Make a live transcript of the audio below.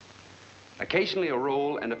Occasionally, a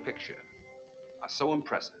role and a picture are so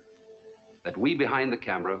impressive that we behind the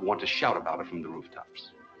camera want to shout about it from the rooftops.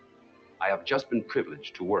 I have just been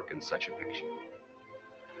privileged to work in such a picture.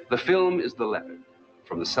 The film is The Leopard,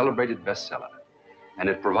 from the celebrated bestseller, and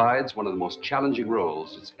it provides one of the most challenging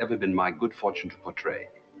roles it's ever been my good fortune to portray.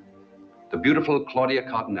 The beautiful Claudia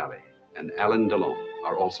Cardinale and Alain Delon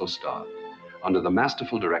are also starred, under the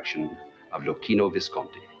masterful direction of Luchino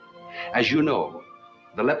Visconti. As you know,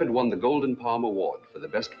 The Leopard won the Golden Palm Award for the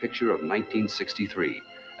Best Picture of 1963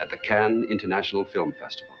 at the Cannes International Film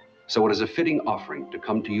Festival. So it is a fitting offering to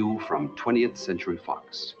come to you from 20th Century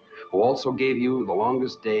Fox, who also gave you The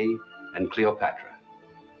Longest Day and Cleopatra.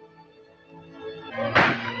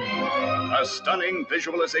 A stunning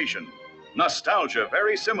visualization. Nostalgia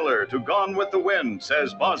very similar to Gone with the Wind,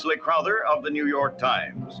 says Bosley Crowther of the New York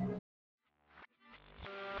Times.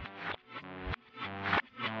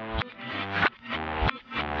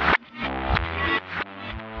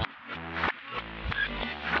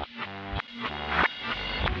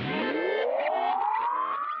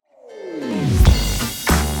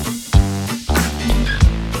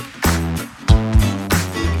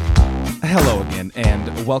 Hello again,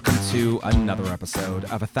 and welcome to another episode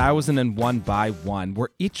of 1001 by 1, where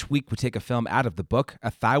each week we take a film out of the book,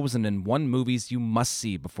 1001 Movies You Must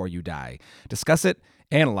See Before You Die, discuss it,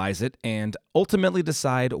 analyze it, and ultimately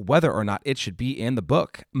decide whether or not it should be in the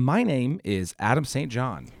book. My name is Adam St.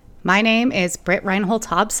 John. My name is Britt Reinhold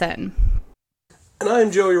Hobson. And I'm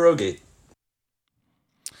Joey Rogate.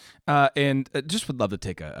 And just would love to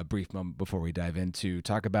take a brief moment before we dive in to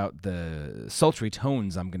talk about the sultry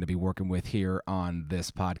tones I'm going to be working with here on this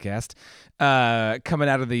podcast. Coming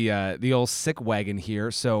out of the old sick wagon here,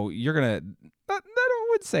 so you're going to, I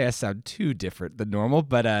wouldn't say I sound too different than normal,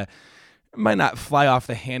 but might not fly off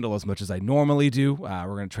the handle as much as I normally do. We're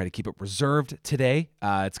going to try to keep it reserved today.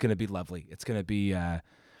 It's going to be lovely. It's going to be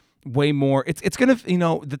way more, it's going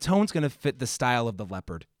to, the tone's going to fit the style of the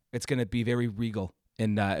Leopard. It's going to be very regal.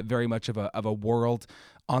 In very much of a world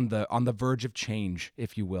on the verge of change,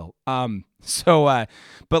 if you will. But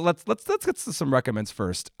let's get to some recommends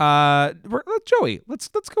first. Joey, let's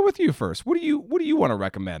go with you first. What do you want to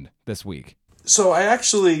recommend this week? So I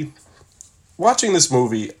actually, watching this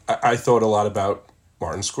movie, I thought a lot about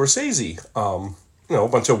Martin Scorsese. A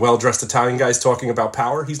bunch of well-dressed Italian guys talking about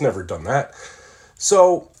power. He's never done that.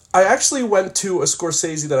 So I actually went to a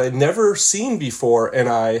Scorsese that I'd never seen before, and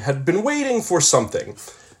I had been waiting for something.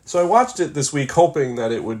 So I watched it this week, hoping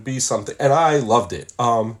that it would be something, and I loved it.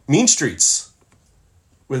 Mean Streets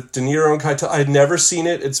with De Niro and Keitel. I'd never seen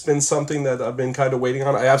it. It's been something that I've been kind of waiting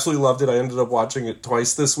on. I absolutely loved it. I ended up watching it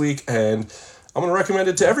twice this week, and I'm going to recommend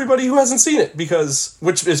it to everybody who hasn't seen it,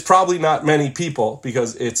 which is probably not many people,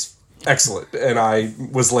 because it's excellent, and I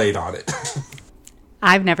was late on it.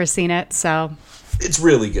 I've never seen it, so it's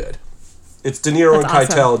really good. It's De Niro and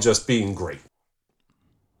Keitel just being great.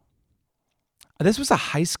 This was a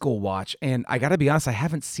high school watch, and I got to be honest, I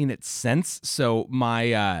haven't seen it since, so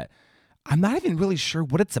I'm not even really sure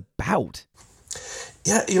what it's about.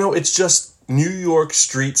 Yeah, it's just New York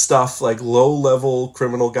street stuff, like low-level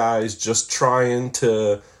criminal guys just trying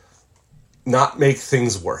to not make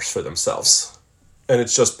things worse for themselves. And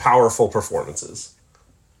it's just powerful performances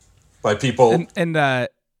by people. And De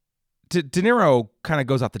Niro kind of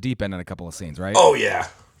goes off the deep end in a couple of scenes, right? Oh, yeah.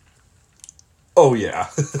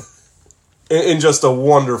 In just a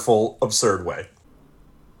wonderful, absurd way.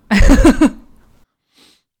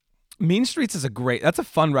 Mean Streets is that's a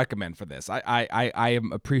fun recommend for this. I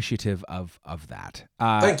am appreciative of that.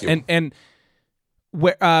 Thank you. And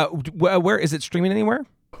where is it streaming anywhere?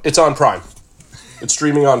 It's on Prime. It's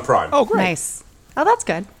streaming on Prime. Oh, great. Nice. Oh, that's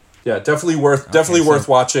good. Yeah, definitely worth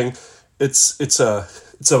watching. It's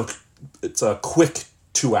a quick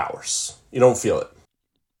 2 hours. You don't feel it.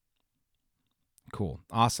 Cool.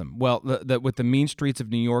 Awesome. Well, with the mean streets of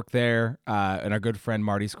New York there, and our good friend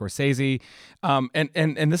Marty Scorsese,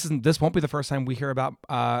 and this won't be the first time we hear about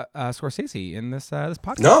Scorsese in this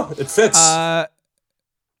podcast. No, it fits.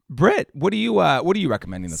 Britt, what are you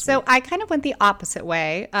recommending this week? So I kind of went the opposite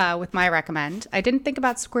way with my recommend. I didn't think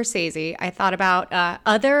about Scorsese. I thought about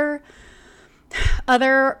other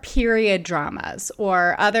period dramas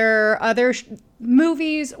or other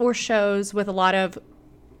movies or shows with a lot of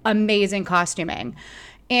amazing costuming.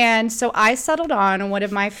 And so I settled on one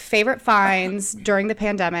of my favorite finds during the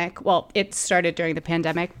pandemic. Well, it started during the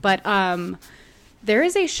pandemic, but there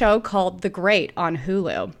is a show called The Great on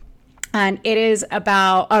Hulu. And it is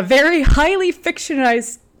about a very highly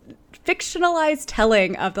fictionalized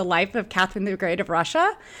telling of the life of Catherine the Great of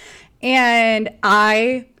Russia. And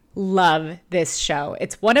I love this show.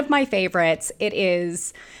 It's one of my favorites. It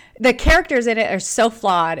is the characters in it are so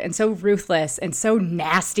flawed and so ruthless and so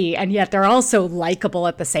nasty, and yet they're also likable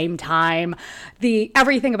at the same time.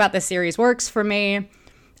 Everything about the series works for me.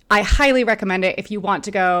 I highly recommend it if you want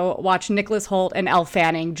to go watch Nicholas Hoult and Elle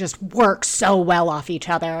Fanning just work so well off each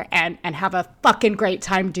other and have a fucking great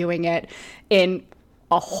time doing it in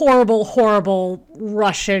a horrible, horrible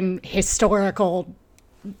Russian historical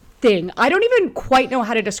thing. I don't even quite know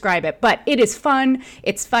how to describe it, but it is fun.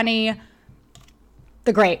 It's funny.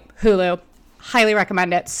 The great Hulu. Highly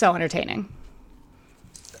recommend it. So entertaining.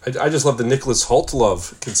 I just love the Nicholas Hoult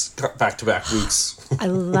love. It's back-to-back weeks. I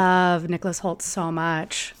love Nicholas Hoult so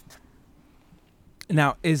much.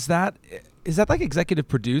 Now, is that like executive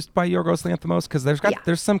produced by Yorgos Lanthimos? Because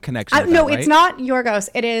there's some connection. No, right? It's not Yorgos.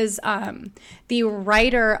 It is the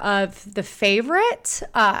writer of The Favorite,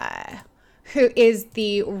 who is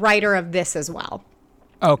the writer of this as well.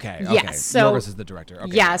 Okay. Yes. So Yorgos is the director.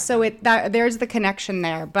 Okay. Yeah. So there's the connection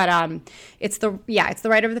there, but it's the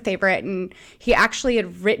writer of The Favorite, and he actually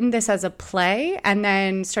had written this as a play and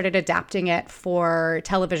then started adapting it for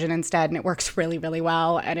television instead, and it works really, really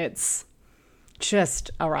well, and it's just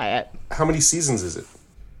a riot. How many seasons is it?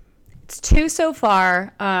 It's 2 so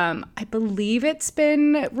far. I believe it's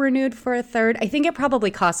been renewed for a third. I think it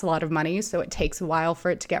probably costs a lot of money, so it takes a while for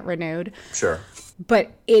it to get renewed. Sure.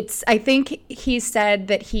 But I think he said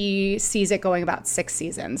that he sees it going about 6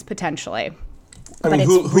 seasons, potentially. I mean,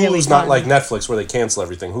 Hulu's really not like Netflix where they cancel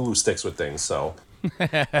everything. Hulu sticks with things, so.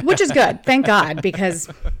 Which is good, thank God, because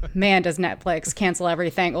man, does Netflix cancel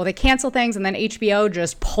everything. Well, they cancel things and then HBO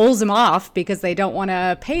just pulls them off because they don't want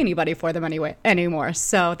to pay anybody for them anymore.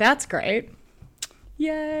 So that's great.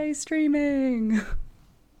 Yay, streaming.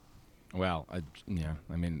 Well, I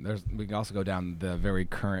mean, we can also go down the very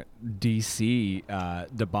current DC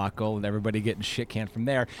debacle and everybody getting shit canned from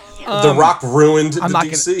there. The Rock ruined the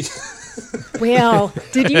DC. Well,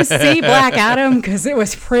 did you see Black Adam? Because it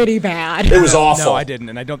was pretty bad. It was awful. No, I didn't,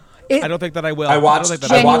 and I don't think that I will. I watched it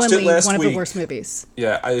last week. One of the worst movies.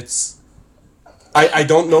 Yeah, I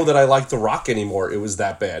don't know that I like The Rock anymore. It was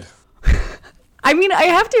that bad. I mean, I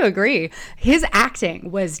have to agree. His acting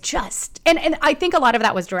was just, and I think a lot of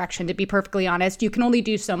that was direction, to be perfectly honest. You can only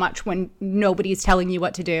do so much when nobody's telling you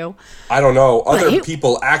what to do. I don't know. Other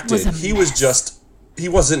people acted. Was he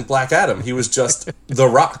wasn't Black Adam. He was just The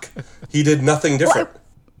Rock. He did nothing different. Well,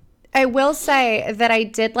 I will say that I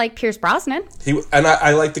did like Pierce Brosnan.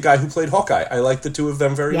 I like the guy who played Hawkeye. I like the two of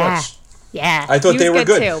them very much. Yeah. I thought they were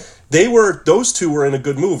good. Too. Those two were in a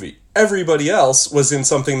good movie. Everybody else was in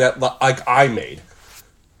something that I made.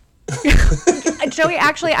 Joey,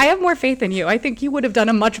 actually, I have more faith in you. I think you would have done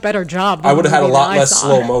a much better job. I would have had a lot less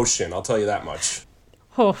slow motion. I'll tell you that much.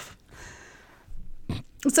 Oof.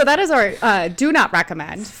 So that is our do not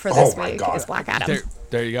recommend for this week. God. Is Black Adam.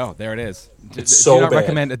 There you go. There it is. It's so do not bad.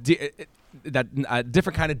 recommend a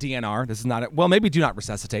different kind of DNR. This is not well. Maybe do not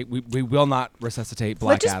resuscitate. We will not resuscitate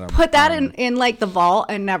Black Adam. Just put that in like the vault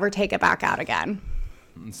and never take it back out again.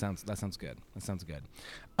 That sounds good. That sounds good.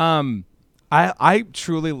 I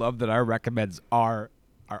truly love that our recommends are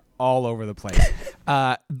all over the place.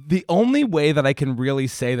 The only way that I can really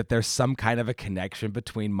say that there's some kind of a connection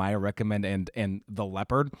between my recommend and the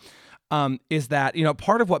Leopard is that,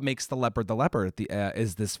 part of what makes the Leopard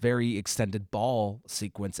is this very extended ball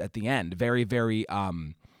sequence at the end. Very, very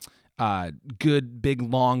good, big,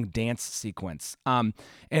 long dance sequence. And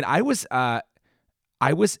I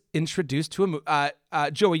was introduced to a movie.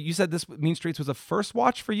 Joey, you said this Mean Streets was a first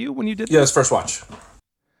watch for you when you did this? Yeah, it's first watch.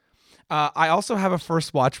 I also have a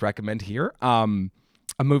first watch recommend here.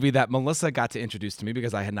 A movie that Melissa got to introduce to me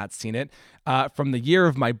because I had not seen it. From the year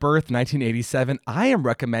of my birth, 1987, I am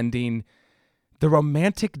recommending the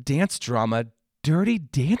romantic dance drama Dirty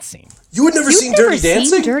Dancing. You had never seen Dirty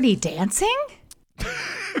Dancing? Dirty Dancing?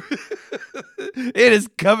 It is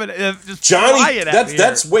coming. Just Johnny,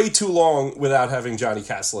 that's way too long without having Johnny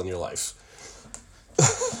Castle in your life.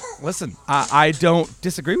 Listen, I don't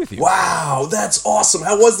disagree with you. Wow, that's awesome.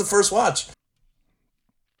 How was the first watch?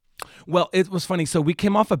 Well, it was funny. So we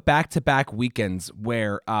came off of back-to-back weekends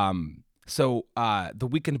where, the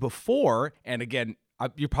weekend before, and again,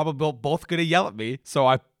 you're probably both going to yell at me, so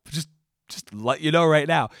I just let you know right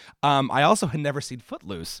now. I also had never seen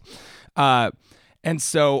Footloose. And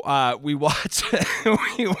so we watched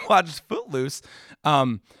Footloose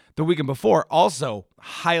the weekend before. Also,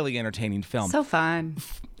 highly entertaining film. So fun.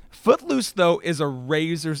 Footloose, though, is a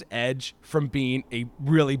razor's edge from being a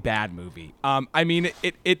really bad movie. I mean,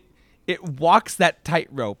 it walks that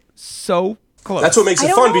tightrope so close. That's what makes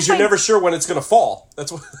it fun because you're never sure when it's going to fall.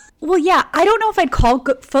 That's what. Well, yeah, I don't know if I'd call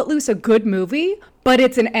Footloose a good movie, but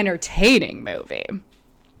it's an entertaining movie.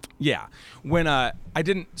 Yeah. When I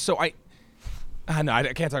didn't, so I no,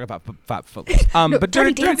 I can't talk about Footloose. But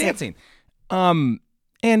Dirty Dancing.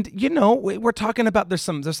 And we're talking about there's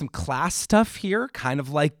some class stuff here, kind of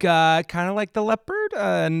like the Leopard,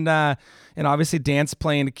 and obviously dance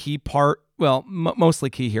playing a key part. Well, mostly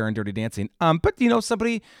key here in Dirty Dancing. But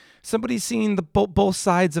somebody seeing the both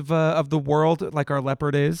sides of the world like our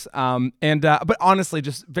Leopard is. But honestly,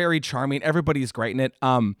 just very charming. Everybody's great in it.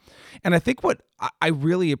 And I think what I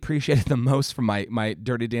really appreciated the most from my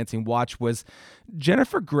Dirty Dancing watch was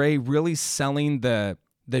Jennifer Grey really selling the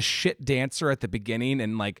shit dancer at the beginning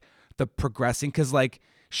and like the progressing, because like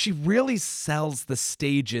she really sells the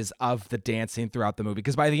stages of the dancing throughout the movie,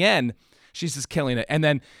 because by the end she's just killing it. And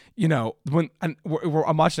then I'm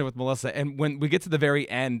watching it with Melissa, and when we get to the very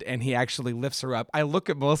end and he actually lifts her up, I look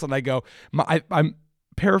at Melissa and I go, I'm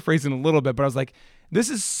paraphrasing a little bit, but I was like, this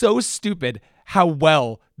is so stupid how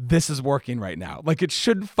well this is working right now. Like, it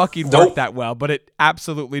shouldn't fucking work that well, but it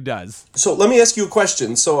absolutely does. So let me ask you a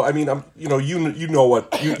question. So I mean, you know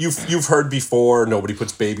what you've heard before. Nobody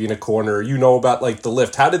puts baby in a corner. You know about like the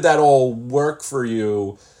lift. How did that all work for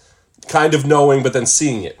you? Kind of knowing, but then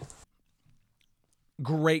seeing it.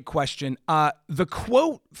 Great question. The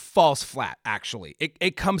quote falls flat. Actually,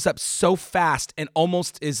 it comes up so fast and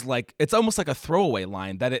it's almost like a throwaway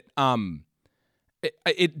line that it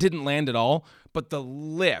didn't land at all. But the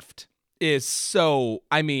lift is so,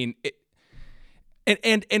 I mean,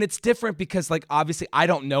 and it's different because like obviously I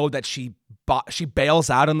don't know that she bails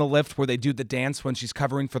out on the lift where they do the dance when she's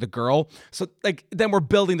covering for the girl. So like then we're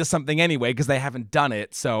building to something anyway because they haven't done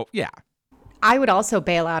it. So yeah. I would also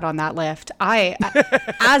bail out on that lift.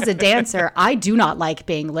 As a dancer, I do not like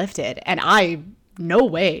being lifted, and no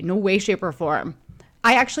way, shape, or form.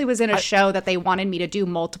 I actually was in a show that they wanted me to do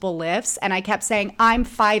multiple lifts, and I kept saying, I'm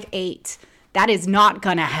 5'8". That is not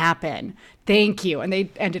gonna happen. Thank you. And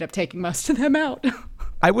they ended up taking most of them out.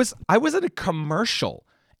 I was at a commercial,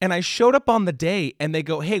 and I showed up on the day, and they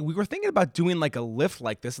go, hey, we were thinking about doing like a lift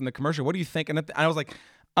like this in the commercial. What do you think? And I was like,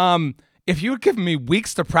 if you had given me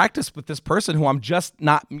weeks to practice with this person who I'm just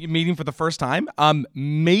not meeting for the first time,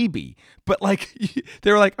 maybe. But like,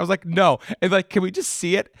 they were like, I was like, no. And like, can we just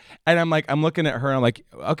see it? And I'm looking at her and I'm like,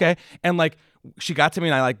 okay. And like, she got to me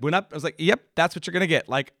and I like went up. I was like, yep, that's what you're going to get.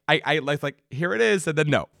 Like, I like, here it is. And then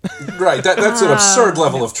no. Right. That's an absurd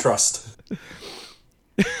level of trust.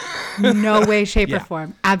 No way, shape, or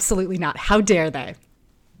form. Absolutely not. How dare they?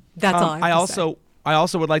 That's all I have to say. I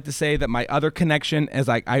also would like to say that my other connection, as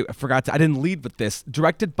I didn't lead with this,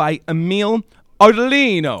 directed by Emile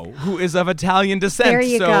Ardolino, who is of Italian descent. There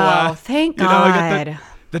you go. Thank God.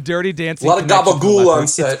 The Dirty Dancing. A lot of gabagool on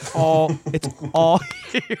set. It's all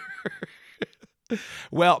here.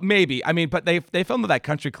 Well, maybe. I mean, but they filmed at that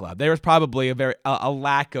country club. There was probably a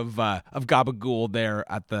lack of gabagool there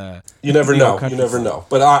at the. You never know. You never know.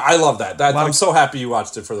 But I love that. I'm so happy you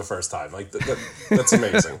watched it for the first time. Like that's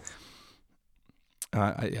amazing.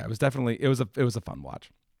 It was definitely it was a fun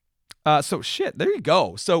watch. So shit, there you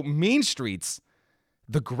go. So Mean Streets,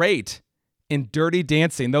 The Great, and Dirty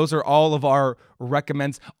Dancing. Those are all of our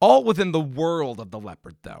recommends, all within the world of the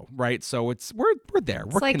Leopard, though, right? So we're there.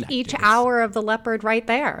 It's like connected. Each hour of the Leopard, right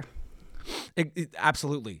there.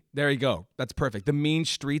 Absolutely. There you go. That's perfect. The Mean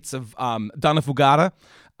Streets of Donna Fugata.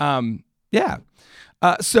 Yeah.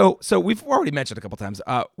 So we've already mentioned a couple times.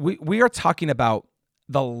 We are talking about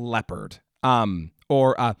the Leopard.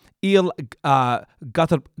 Or Il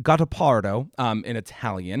Gattopardo in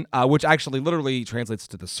Italian, which actually literally translates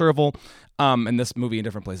to the serval. In this movie in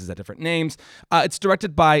different places at different names. It's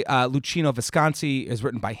directed by Luchino Visconti, is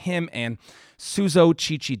written by him and Suso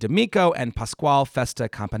Cicci D'Amico and Pasquale Festa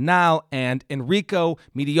Campanale and Enrico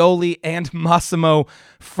Medioli and Massimo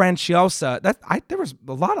Franciosa. There was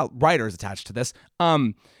a lot of writers attached to this.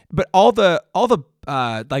 But all the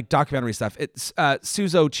like documentary stuff, it's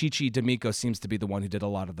Suso Cicci D'Amico seems to be the one who did a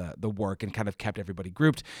lot of the work and kind of kept everybody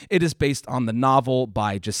grouped. It is based on the novel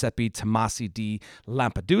by Giuseppe Tomasi di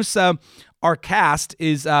Lampedusa. Our cast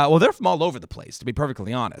is they're from all over the place, to be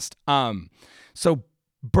perfectly honest. So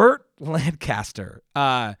Burt Lancaster,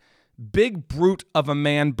 big brute of a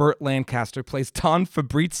man, Burt Lancaster plays Don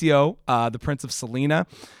Fabrizio, the Prince of Salina.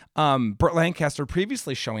 Burt Lancaster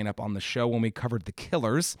previously showing up on the show when we covered The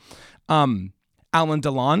Killers. Alan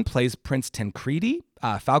Delon plays Prince Tancredi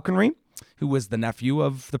Falconry, who was the nephew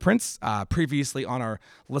of the prince, previously on our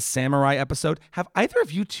La Samurai episode. Have either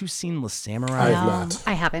of you two seen La Samurai? I have not.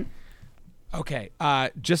 I haven't. Okay,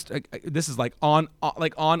 this is like on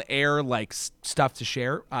air stuff to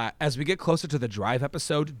share. As we get closer to the Drive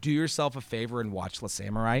episode, do yourself a favor and watch La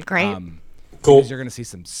Samurai. Great. Cool. Because you're going to see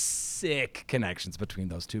some sick connections between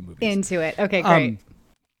those two movies. Into it. Okay, great.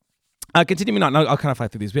 Continuing on, I'll kind of fly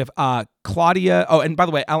through these. We have Claudia. Oh, and by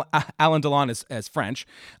the way, Alan Delon is French.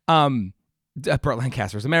 Burt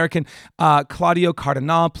Lancaster is American. Claudio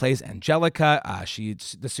Cardinal plays Angelica.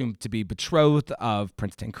 She's assumed to be betrothed of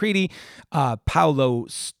Prince Tancredi. Paolo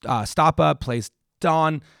Stappa plays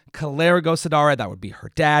Don. Calerigo Sadara, that would be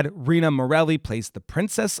her dad. Rina Morelli plays the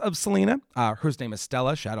princess of Selena, whose name is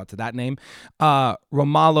Stella. Shout out to that name.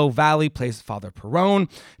 Romalo Valli plays Father Perrone.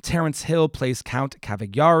 Terence Hill plays Count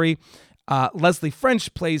Cavagliari. Leslie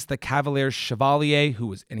French plays the Cavalier Chevalier,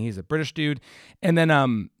 and he's a British dude. And then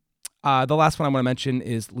the last one I want to mention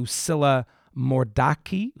is Lucilla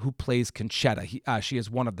Mordacchi, who plays Conchetta. She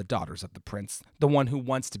is one of the daughters of the prince, the one who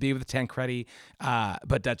wants to be with Tancredi,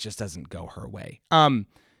 but that just doesn't go her way.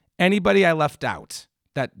 Anybody I left out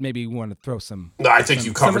that maybe you want to throw some? No, I think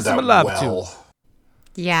you covered that well. To?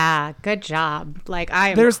 Yeah, good job. Like, I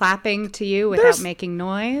am clapping to you without making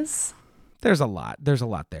noise. There's a lot. There's a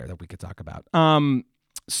lot there that we could talk about.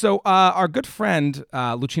 So our good friend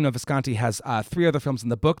Luchino Visconti has 3 other films in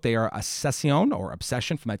the book. They are Obsession or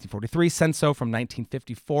Obsession from 1943, Senso from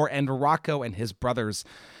 1954, and Rocco and His Brothers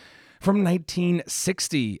from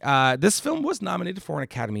 1960. This film was nominated for an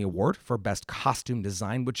Academy Award for Best Costume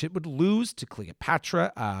Design, which it would lose to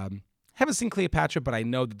Cleopatra. Haven't seen Cleopatra, but I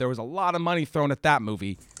know that there was a lot of money thrown at that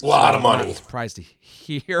movie. A lot of money. I'm surprised to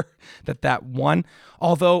hear that won.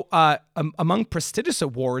 Although among prestigious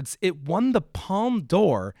awards, it won the Palme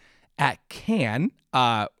d'Or at Cannes.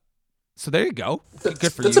 So there you go.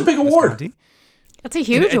 Good for you. That's a big award. That's a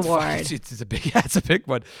huge award. It's a big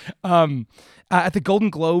one. At the Golden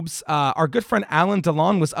Globes, our good friend Alan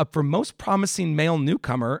Delon was up for Most Promising Male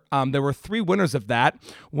Newcomer. There were 3 winners of that,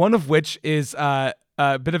 one of which is a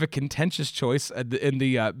bit of a contentious choice in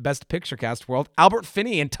the Best Picture cast world. Albert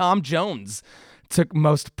Finney and Tom Jones took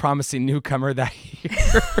Most Promising Newcomer that year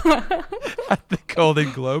at the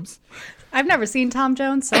Golden Globes. I've never seen Tom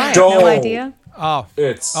Jones, so I have no idea. Oh,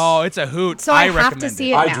 it's a hoot. So I have to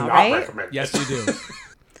see it now, I do not recommend it. Yes, you do.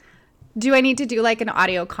 Do I need to do like an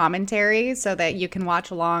audio commentary so that you can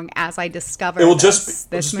watch along as I discover It will this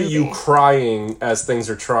just movie? be you crying as things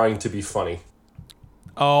are trying to be funny.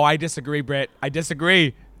 Oh, I disagree, Britt. I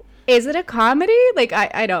disagree. Is it a comedy? Like,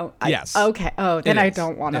 I don't. Yes. Okay. Oh, then I is.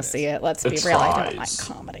 don't want to see it. Let's be real. I don't like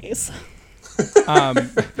comedies.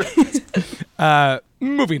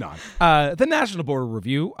 Moving on. The National Board of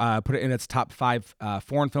Review put it in its top 5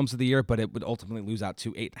 foreign films of the year, but it would ultimately lose out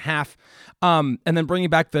to 8.5. And then bringing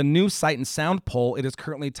back the new Sight and Sound poll, it is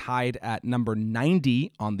currently tied at number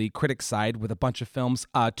 90 on the critics side with a bunch of films.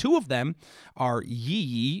 2 of them are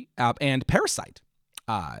Yi and Parasite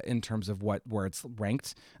in terms of where it's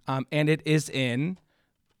ranked. And it is in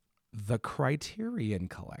the Criterion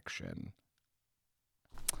Collection.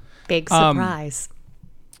 Big surprise.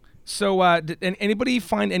 So did anybody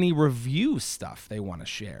find any review stuff they want to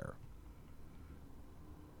share?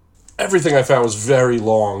 Everything I found was very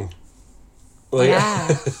long. Like, Yeah.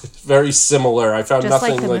 very similar. I found Just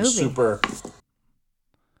nothing like the movie. super.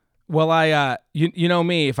 Well, I you know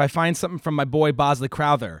me, if I find something from my boy Bosley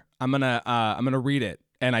Crowther, I'm gonna read it,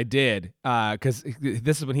 and I did because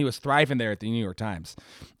this is when he was thriving there at the New York Times.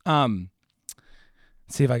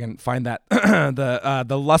 See if I can find that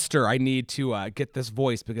the luster I need to get this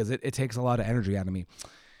voice because it takes a lot of energy out of me.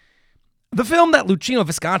 The film that Luchino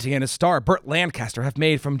Visconti and his star Burt Lancaster have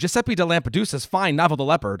made from Giuseppe de Lampedusa's fine novel The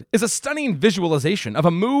Leopard is a stunning visualization of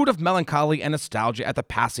a mood of melancholy and nostalgia at the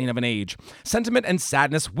passing of an age. Sentiment and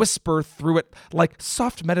sadness whisper through it like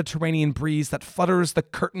soft Mediterranean breeze that flutters the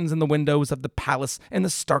curtains in the windows of the palace in the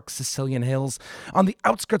stark Sicilian hills. On the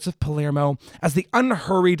outskirts of Palermo, as the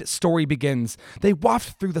unhurried story begins, they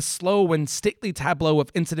waft through the slow and stately tableau of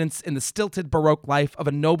incidents in the stilted Baroque life of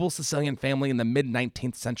a noble Sicilian family in the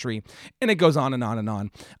mid-19th century. And it goes on and on and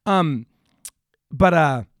on.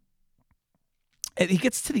 But he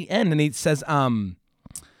gets to the end and he says, the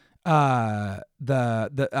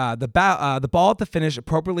ball at the finish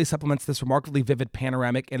appropriately supplements this remarkably vivid,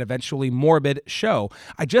 panoramic, and eventually morbid show.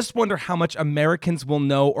 I just wonder how much Americans will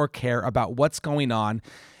know or care about what's going on,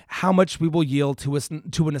 how much we will yield to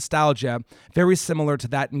a nostalgia very similar to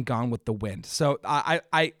that in Gone with the Wind. So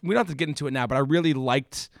we don't have to get into it now, but I really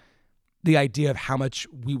liked the idea of how much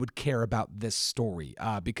we would care about this story,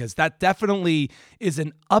 because that definitely is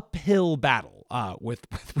an uphill battle with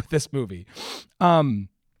this movie. It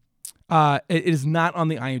is not on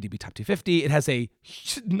the IMDb Top 250. It has a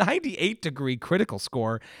 98-degree critical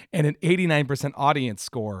score and an 89% audience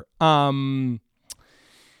score.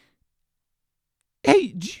 Hey,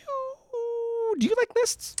 do you like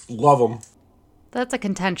lists? Love them. That's a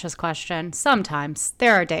contentious question. Sometimes.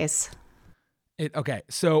 There are days. Okay,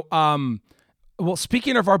 so well,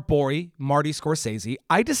 speaking of our boy, Marty Scorsese,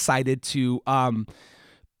 I decided to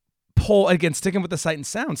pull, again, sticking with the Sight and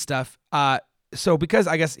Sound stuff. So because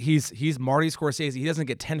I guess he's Marty Scorsese, he doesn't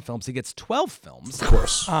get 10 films, he gets 12 films. Of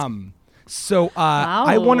course. So Wow.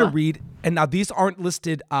 I want to read, and now these aren't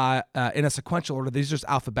listed in a sequential order, these are just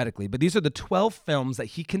alphabetically, but these are the 12 films that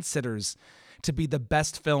he considers to be the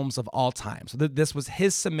best films of all time. So this was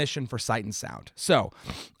his submission for Sight and Sound. So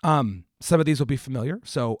some of these will be familiar.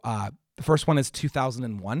 So the first one is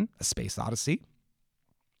 2001, A Space Odyssey.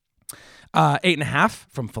 8.5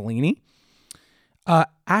 from Fellini.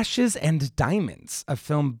 Ashes and Diamonds, a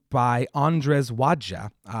film by Andres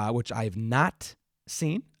Wadja, which I've not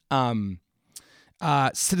seen.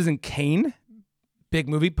 Citizen Kane, big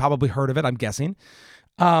movie, probably heard of it, I'm guessing.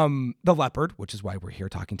 The Leopard, which is why we're here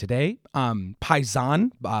talking today.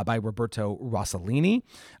 Paisan by Roberto Rossellini.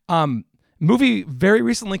 Movie very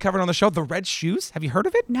recently covered on the show, The Red Shoes. Have you heard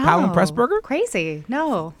of it? No. Powell and Pressburger? Crazy.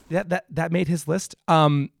 No. That made his list.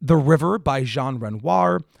 The River by Jean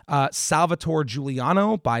Renoir. Salvatore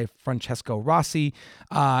Giuliano by Francesco Rossi.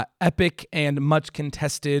 Epic and much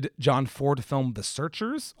contested John Ford film The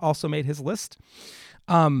Searchers also made his list.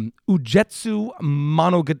 Ugetsu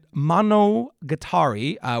Monogatari,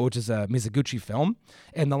 which is a Mizoguchi film.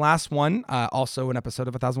 And the last one, also an episode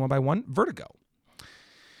of 1001 by 1, Vertigo.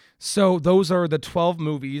 So those are the 12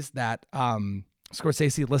 movies that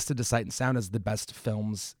Scorsese listed to Sight and Sound as the best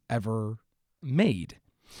films ever made.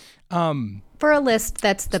 For a list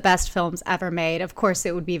that's the best films ever made, of course,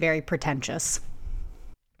 it would be very pretentious.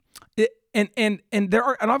 And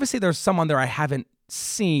obviously there's some on there I haven't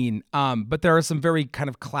seen, but there are some very kind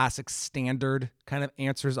of classic standard kind of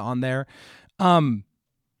answers on there. I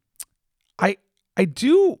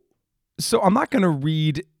do. So I'm not going to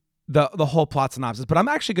read the whole plot synopsis, but I'm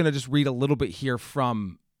actually going to just read a little bit here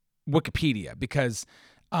from Wikipedia because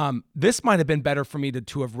this might have been better for me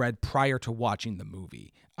to have read prior to watching the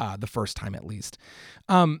movie, the first time at least.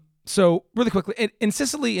 So really quickly, in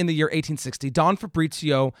Sicily in the year 1860, Don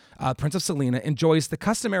Fabrizio, Prince of Salina, enjoys the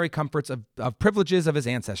customary comforts of privileges of his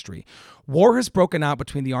ancestry. War has broken out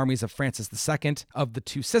between the armies of Francis II of the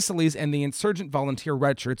two Sicilies and the insurgent volunteer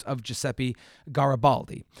redshirts of Giuseppe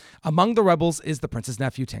Garibaldi. Among the rebels is the prince's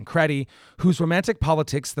nephew Tancredi, whose romantic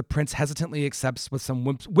politics the prince hesitantly accepts with some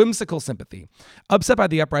whimsical sympathy. Upset by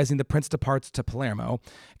the uprising, the prince departs to Palermo.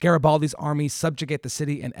 Garibaldi's armies subjugate the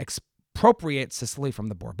city and expropriate Sicily from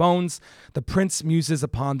the Bourbons. The prince muses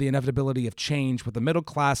upon the inevitability of change, with the middle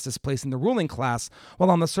class displacing the ruling class,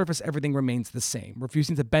 while on the surface everything remains the same.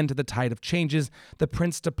 Refusing to bend to the tide of changes, the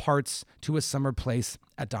prince departs to his summer place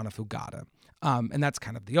at Donafugata. And that's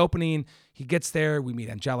kind of the opening. He gets there, we meet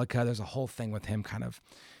Angelica. There's a whole thing with him kind of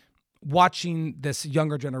watching this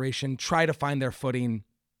younger generation try to find their footing,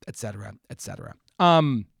 etc., etc.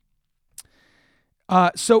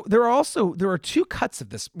 So there are two cuts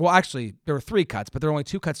of this. Well, actually, there are three cuts, but there are only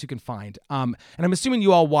two cuts you can find. And I'm assuming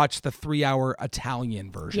you all watched the 3-hour Italian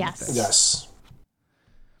version of this. Yes.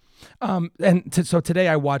 So today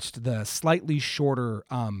I watched the slightly shorter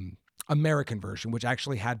American version, which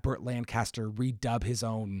actually had Burt Lancaster redub his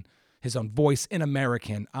own voice in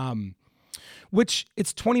American, which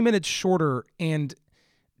it's 20 minutes shorter and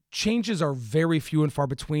changes are very few and far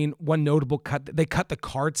between. One notable cut, they cut the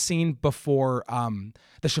card scene before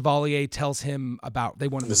the Chevalier tells him about they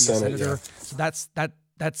want him to be a senator. Yeah. So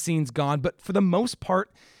that scene's gone. But for the most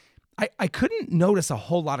part, I couldn't notice a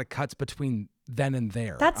whole lot of cuts between then and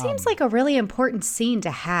there. That seems like a really important scene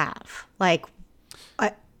to have. Like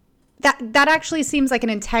that actually seems like an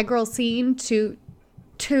integral scene to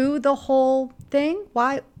the whole thing.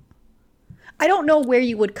 Why? I don't know where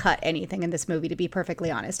you would cut anything in this movie, to be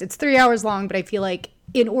perfectly honest. It's 3 hours long, but I feel like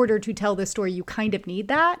in order to tell this story, you kind of need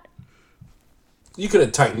that. You could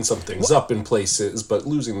have tightened some things up in places, but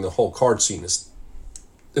losing the whole card scene is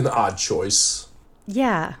an odd choice.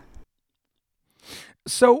 Yeah.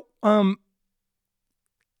 So, in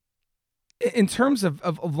terms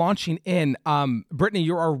of launching in, Brittany,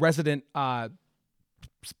 you're our resident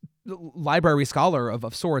library scholar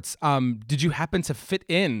of sorts. Did you happen to fit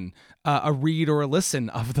in a read or a listen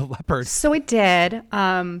of The Leopard? So it did.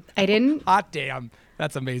 I didn't. Hot damn,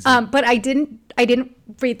 that's amazing. But I didn't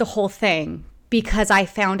read the whole thing because I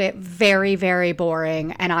found it very, very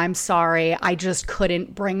boring. And I'm sorry, I just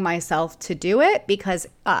couldn't bring myself to do it because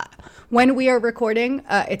when we are recording,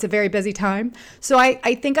 it's a very busy time. So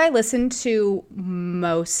I think I listened to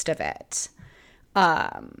most of it.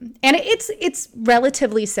 And it's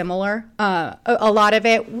relatively similar. A lot of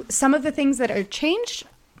it, some of the things that are changed,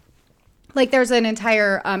 like there's an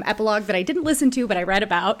entire epilogue that I didn't listen to, but I read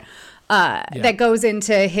about, that goes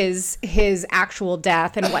into his actual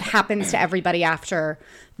death and what happens to everybody after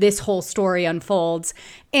this whole story unfolds.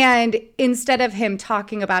 And instead of him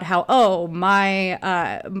talking about how,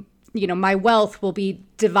 my wealth will be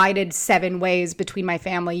divided 7 ways between my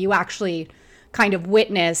family, you actually kind of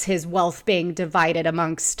witness his wealth being divided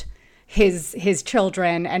amongst his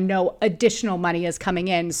children, and no additional money is coming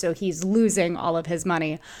in, so he's losing all of his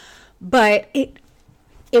money. But it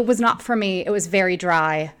was not for me. It was very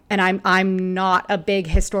dry, and I'm not a big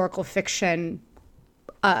historical fiction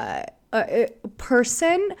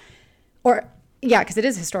person, because it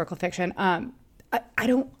is historical fiction. I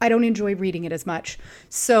don't enjoy reading it as much,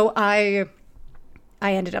 so I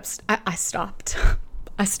ended up I stopped.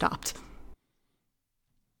 I stopped.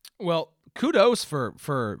 Well, kudos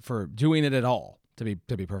for doing it at all, to be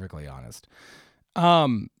perfectly honest.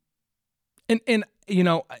 And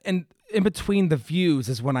in between the views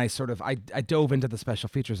is when I dove into the special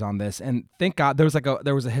features on this, and thank God there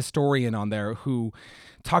was a historian on there who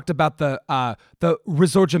talked about the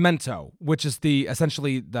risorgimento, which is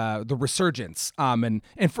essentially the resurgence. And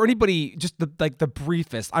for anybody, just the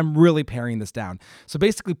briefest, I'm really paring this down. So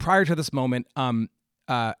basically, prior to this moment,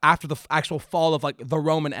 after the actual fall of the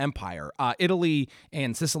Roman Empire, Italy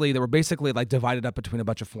and Sicily, they were basically divided up between a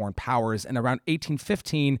bunch of foreign powers. And around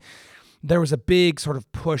 1815, there was a big sort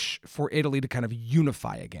of push for Italy to kind of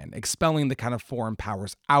unify again, expelling the kind of foreign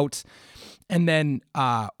powers out. And then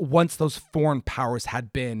once those foreign powers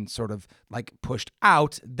had been sort of pushed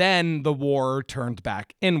out, then the war turned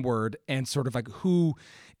back inward, and sort of who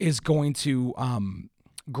is going to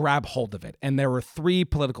grab hold of it. And there were 3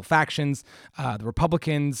 political factions, the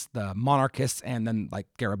Republicans, the monarchists, and then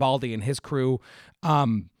Garibaldi and his crew.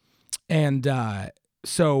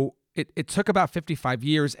 So it took about 55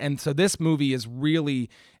 years. And so this movie is really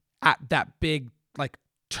at that big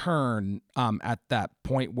turn at that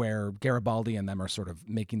point where Garibaldi and them are sort of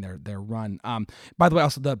making their run. By the way,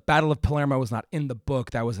 also the Battle of Palermo was not in the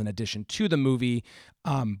book. That was an addition to the movie,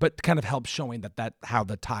 but kind of helps showing that how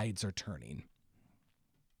the tides are turning.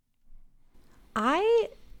 I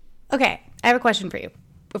have a question for you,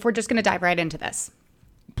 if we're just going to dive right into this.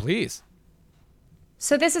 Please.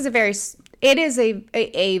 So this is a very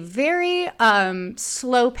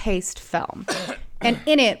slow-paced film. And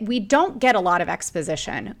in it, we don't get a lot of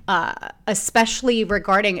exposition, especially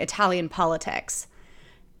regarding Italian politics.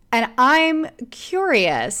 And I'm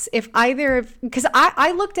curious if because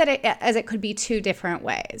I looked at it as it could be 2 different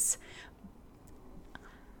ways.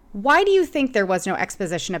 Why do you think there was no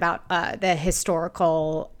exposition about the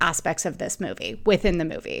historical aspects of this movie within the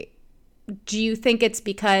movie? Do you think it's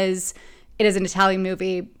because it is an Italian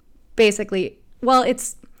movie? Basically, well,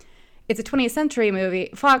 it's a 20th century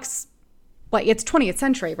movie. Fox, it's 20th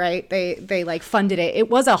century, right? They funded it. It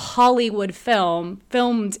was a Hollywood film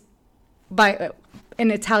filmed by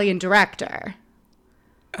an Italian director.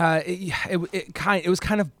 It was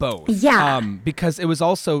kind of both. Yeah. Because it was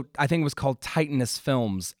also, I think it was called Titanus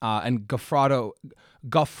Films, and Goffredo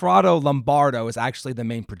Lombardo is actually the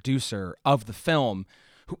main producer of the film,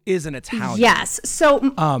 who is an Italian. Yes.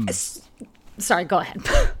 So, sorry, go ahead.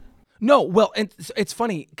 No, well, and it's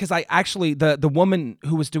funny because I actually, the woman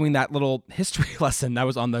who was doing that little history lesson that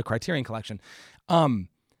was on the Criterion Collection,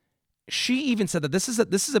 she even said that this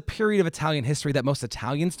is a period of Italian history that most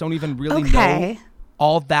Italians don't even really know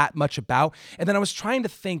all that much about. And then I was trying to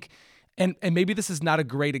think, and maybe this is not a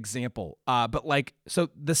great example, but so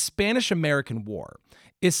the Spanish-American War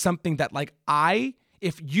is something that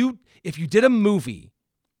if you did a movie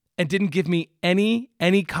and didn't give me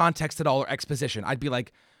any context at all or exposition, I'd be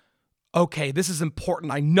like, okay, this is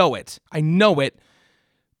important. I know it,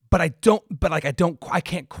 but I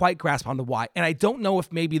can't quite grasp onto why. And I don't know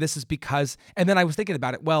if maybe this is because, and then I was thinking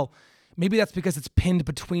about it, well, maybe that's because it's pinned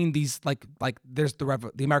between these, there's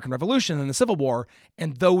the American Revolution and the Civil War,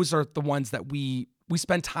 and those are the ones that we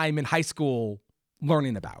spend time in high school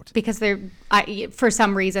learning about. Because for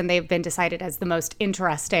some reason, they've been decided as the most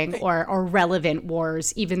interesting or relevant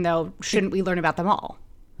wars, even though shouldn't we learn about them all?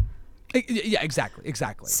 Yeah, exactly.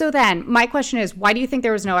 So then my question is, why do you think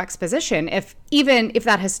there was no exposition? If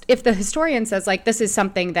the historian says this is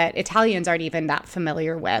something that Italians aren't even that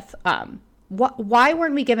familiar with, why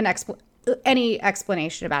weren't we given any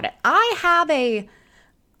explanation about it? I have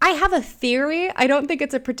a theory. I don't think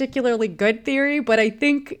it's a particularly good theory, but I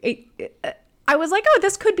think I was like, oh,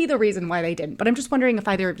 this could be the reason why they didn't. But I'm just wondering if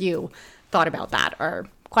either of you thought about that or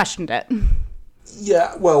questioned it.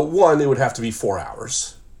 Yeah, well, one, it would have to be 4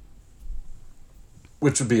 hours,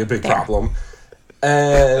 which would be a big problem.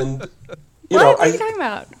 And, what are you talking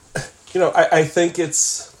about? I think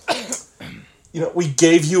it's, we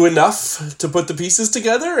gave you enough to put the pieces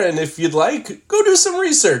together, and if you'd like, go do some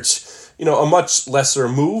research. A much lesser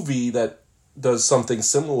movie that does something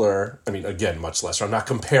similar. I mean, again, much lesser. I'm not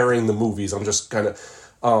comparing the movies. I'm just kind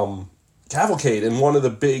of Cavalcade. And one of the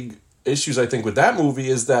big issues, I think, with that movie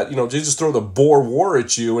is that, they just throw the Boer War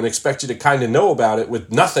at you and expect you to kind of know about it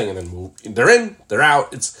with nothing, and then they're in, they're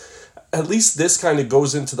out. It's at least this kind of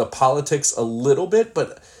goes into the politics a little bit,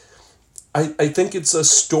 but I think it's a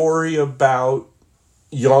story about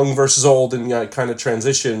young versus old and kind of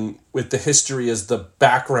transition with the history as the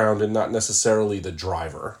background and not necessarily the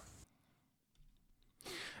driver.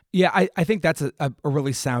 Yeah, I think that's a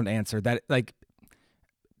really sound answer. That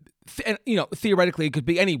theoretically it could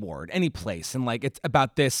be any ward, any place, and it's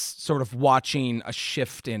about this sort of watching a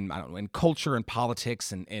shift in in culture and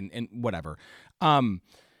politics and whatever.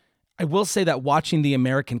 I will say that watching the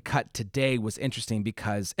American cut today was interesting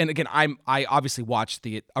because, and again, I obviously watched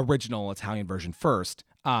the original Italian version first,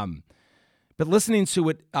 but listening to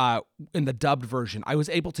it in the dubbed version, I was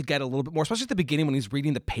able to get a little bit more, especially at the beginning when he's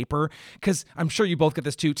reading the paper, because I'm sure you both get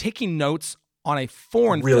this too. Taking notes on a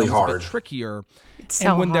foreign really film hard. is a bit trickier. It's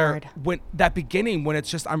so hard. When that beginning, when it's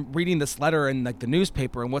just I'm reading this letter and the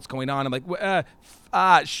newspaper and what's going on, I'm like,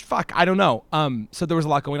 fuck, I don't know. So there was a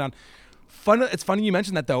lot going on. It's funny you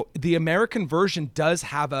mentioned that though. The American version does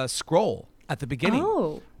have a scroll at the beginning.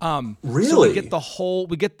 Oh, really? So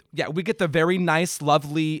we get the very nice,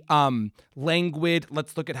 lovely, languid.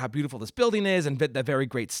 Let's look at how beautiful this building is, and the very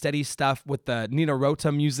great steady stuff with the Nino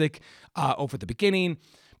Rota music over the beginning.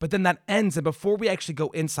 But then that ends, and before we actually go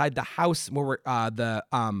inside the house where we're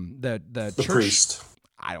the church priest,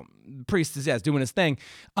 the priest is doing his thing.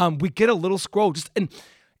 We get a little scroll, and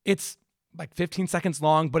it's like 15 seconds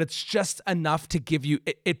long, but it's just enough to give you,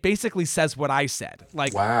 it basically says what I said.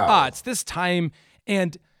 Wow. It's this time.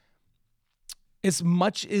 And as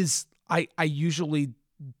much as I usually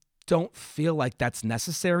don't feel like that's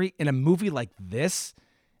necessary in a movie like this,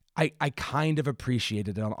 I kind of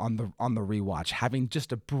appreciated it on the rewatch, having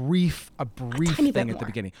just a brief thing at the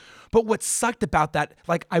beginning. But what sucked about that,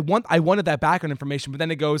 I wanted that background information, but then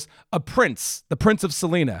it goes, the Prince of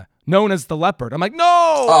Selena, known as the Leopard. I'm like,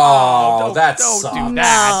 no! Don't do that.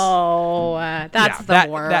 No, that's the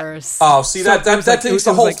worst. See, that takes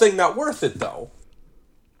the whole thing not worth it, though.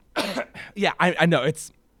 Yeah, I know.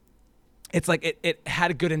 It's like it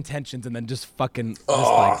had good intentions and then just fucking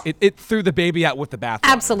it threw the baby out with the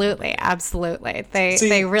bathwater. Absolutely.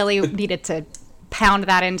 They really needed to pound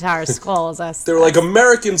that into our skulls. They were like,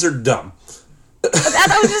 Americans are dumb.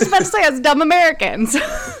 I was just about to say, as dumb Americans.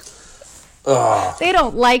 They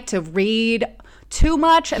don't like to read too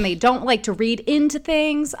much, and they don't like to read into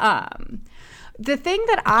things. The thing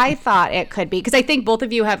that I thought it could be, because I think both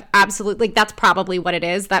of you have absolutely, that's probably what it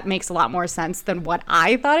is. That makes a lot more sense than what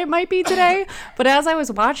I thought it might be today. But as I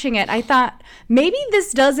was watching it, I thought maybe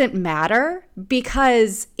this doesn't matter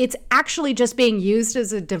because it's actually just being used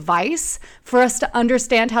as a device for us to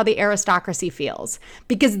understand how the aristocracy feels,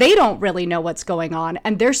 because they don't really know what's going on.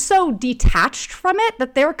 And they're so detached from it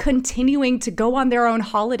that they're continuing to go on their own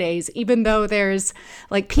holidays, even though there's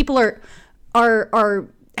people are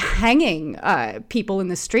hanging people in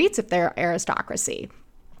the streets if they're aristocracy.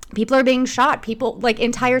 People are being shot. People,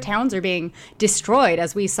 entire towns are being destroyed,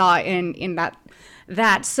 as we saw in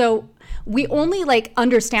that. So we only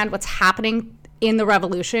understand what's happening in the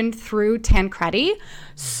revolution through Tancredi.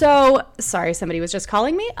 So sorry, somebody was just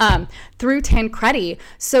calling me. Through Tancredi.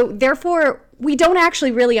 So therefore, we don't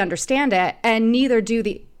actually really understand it, and neither do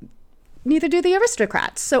the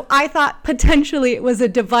aristocrats. So I thought potentially it was a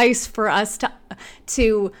device for us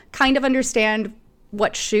to kind of understand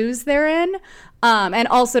what shoes they're in, and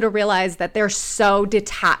also to realize that they're so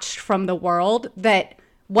detached from the world that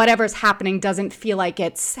whatever's happening doesn't feel like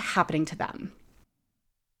it's happening to them.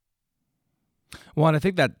 Well, and I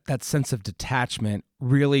think that sense of detachment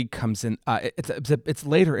really comes in. It's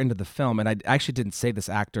later into the film, and I actually didn't say this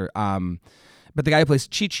actor, but the guy who plays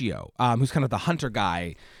Ciccio, who's kind of the hunter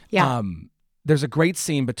guy. Yeah. There's a great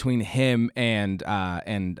scene between him and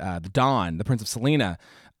the Don, the Prince of Selena,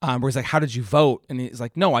 where he's like, "How did you vote?" And he's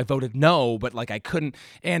like, "No, I voted no, but I couldn't."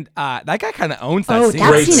 And that guy kind of owns that scene.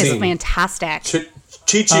 That Great scene scene is fantastic.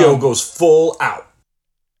 Ciccio goes full out.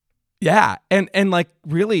 Yeah, and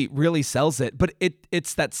really, really sells it. But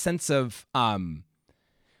it's that sense of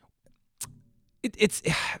it's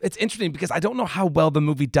interesting because I don't know how well the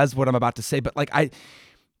movie does what I'm about to say, but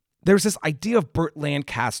there's this idea of Burt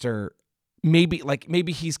Lancaster. Maybe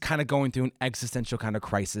he's kind of going through an existential kind of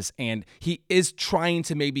crisis, and he is trying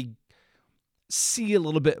to maybe see a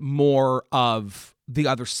little bit more of the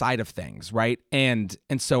other side of things, right? And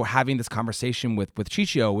so having this conversation with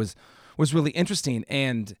Ciccio was really interesting.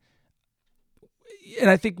 And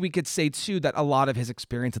I think we could say too that a lot of his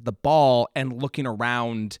experience at the ball and looking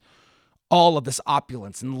around all of this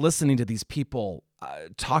opulence and listening to these people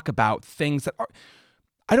talk about things that are,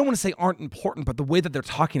 I don't want to say aren't important, but the way that they're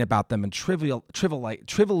talking about them and trivializing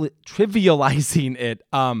it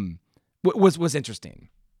was interesting.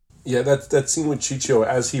 Yeah, that scene with Chicho,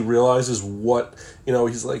 as he realizes what,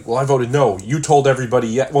 he's like, well, I voted no. You told everybody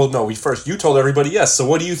yes. Well, no, you told everybody yes. So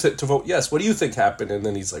what do you think to vote yes? What do you think happened? And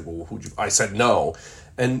then he's like, well, I said no.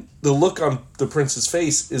 And the look on the prince's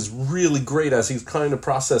face is really great as he's trying to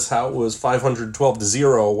process how it was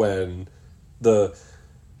 512-0 when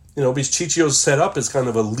because Chicho's set up as kind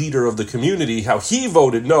of a leader of the community, how he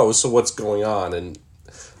voted no, so what's going on? And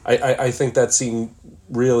I think that scene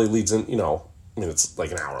really leads in, it's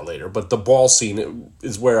like an hour later, but the ball scene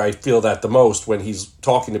is where I feel that the most, when he's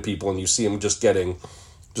talking to people and you see him just kind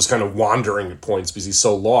of wandering at points because he's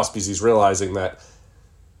so lost, because he's realizing that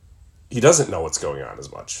he doesn't know what's going on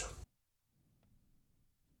as much.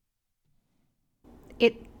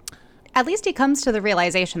 At least he comes to the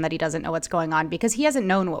realization that he doesn't know what's going on, because he hasn't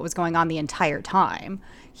known what was going on the entire time.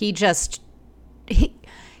 He chose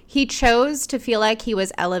to feel like he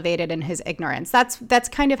was elevated in his ignorance. That's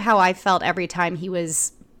kind of how I felt every time he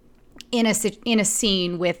was in a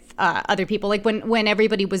scene with other people. Like when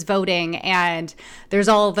everybody was voting and there's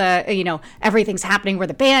all the, everything's happening where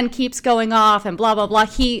the band keeps going off and blah, blah, blah.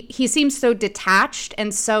 He seems so detached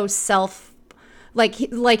and so like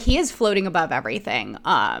he is floating above everything,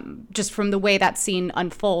 just from the way that scene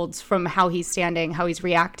unfolds, from how he's standing, how he's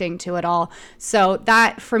reacting to it all. So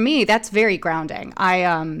that, for me, that's very grounding.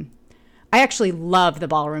 I actually love the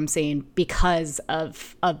ballroom scene because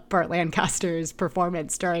of Burt Lancaster's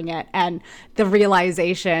performance during it, and the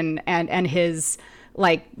realization and his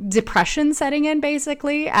like depression setting in,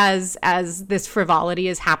 basically, as this frivolity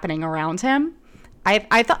is happening around him.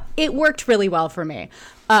 I thought it worked really well for me.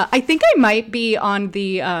 I think I might be on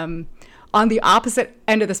the opposite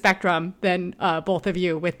end of the spectrum than both of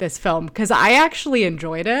you with this film, because I actually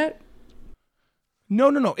enjoyed it.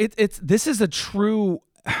 No. This is a true.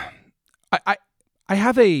 I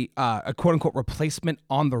have a quote unquote replacement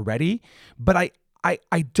on the ready, but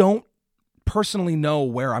I don't personally know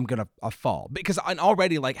where I'm gonna fall, because I'm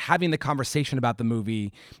already like having the conversation about the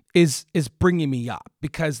movie is bringing me up,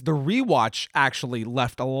 because the rewatch actually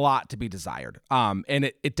left a lot to be desired. And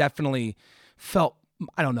it definitely felt,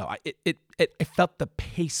 I don't know, it felt the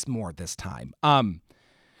pace more this time.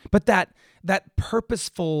 But that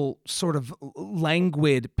purposeful sort of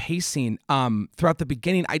languid pacing throughout the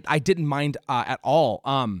beginning, I didn't mind at all.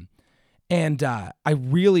 And I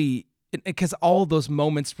really, because all those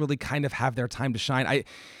moments really kind of have their time to shine.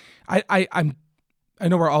 I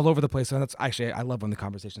know we're all over the place, and that's actually, I love when the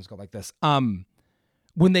conversations go like this.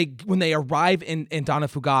 When they arrive in Donna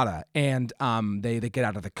Fugata and they get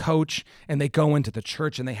out of the coach and they go into the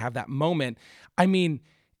church and they have that moment. I mean,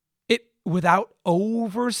 without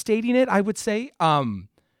overstating it, I would say,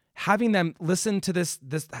 having them listen to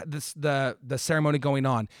the ceremony going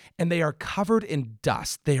on, and they are covered in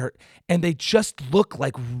dust. They just look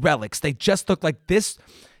like relics. They just look like this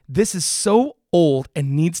is so old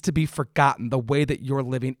and needs to be forgotten, the way that you're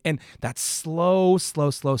living. And that slow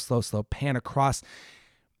pan across.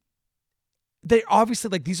 They obviously,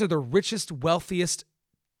 like, these are the richest, wealthiest,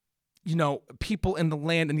 people in the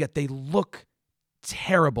land, and yet they look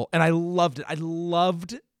terrible. And I loved it. I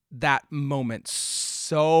loved that moment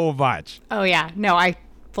so much. Oh yeah, no, I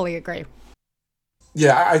fully agree.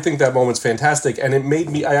 Yeah, I think that moment's fantastic, and it made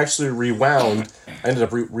me, I actually rewound, I ended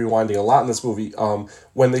up rewinding a lot in this movie,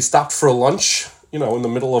 when they stopped for lunch, in the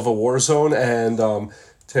middle of a war zone, and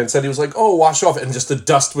Tan said, he was like, oh, wash off, and just the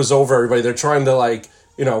dust was over everybody. They're trying to,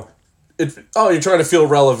 you're trying to feel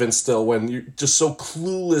relevant still when you're just so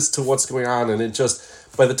clueless to what's going on, and it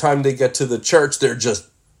just, by the time they get to the church, they're just,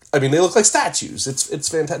 they look like statues. It's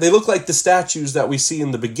fantastic. They look like the statues that we see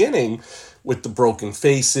in the beginning with the broken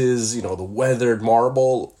faces, the weathered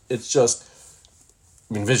marble. It's just,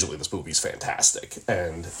 visually this movie's fantastic.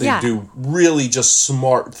 And they do really just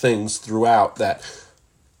smart things throughout that,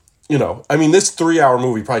 this 3-hour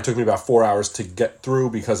movie probably took me about 4 hours to get through,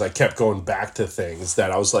 because I kept going back to things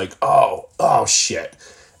that I was like, oh shit.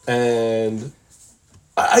 And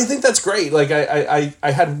I think that's great. Like, I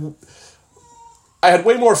had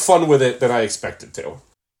way more fun with it than I expected to.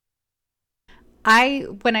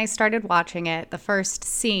 When I started watching it, the first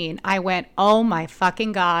scene, I went, oh my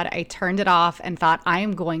fucking God. I turned it off and thought, I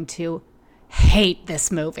am going to hate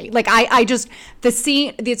this movie. Like, the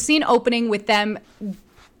scene opening with them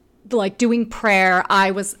like doing prayer,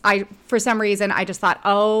 I for some reason I just thought,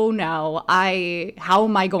 oh no, how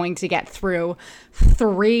am I going to get through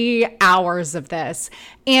 3 hours of this?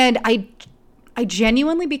 And I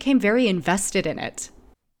genuinely became very invested in it.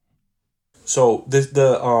 So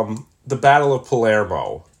the Battle of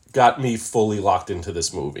Palermo got me fully locked into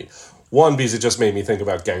this movie. One, because it just made me think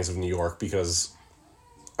about Gangs of New York, because,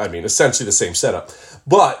 I mean, essentially the same setup.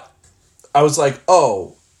 But I was like,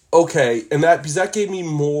 oh, okay. And because that gave me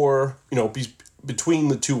more, between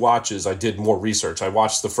the two watches, I did more research. I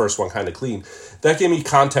watched the first one kind of clean. That gave me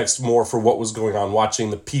context more for what was going on,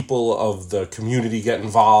 watching the people of the community get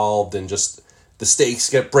involved and just the stakes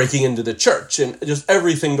get breaking into the church and just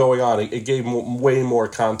everything going on. It gave way more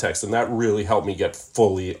context, and that really helped me get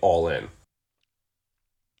fully all in.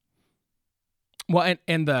 Well,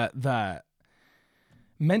 and the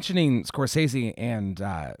mentioning Scorsese and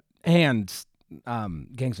Gangs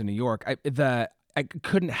of New York, I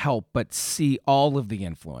couldn't help but see all of the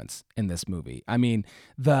influence in this movie. I mean,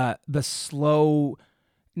 the slow.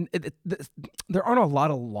 There aren't a lot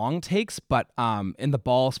of long takes, but in The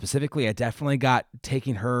Ball specifically, I definitely got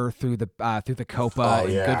taking her through the Copa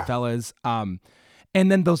and Goodfellas. And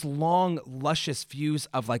then those long, luscious views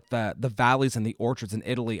of like the valleys and the orchards in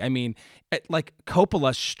Italy. I mean, like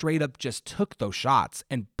Coppola straight up just took those shots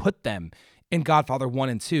and put them in Godfather 1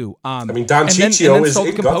 and 2. I mean, Don Ciccio is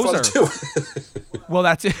in Godfather 2. Well,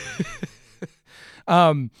 that's it.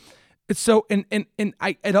 So, and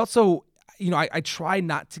it also, I try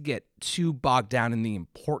not to get too bogged down in the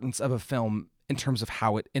importance of a film in terms of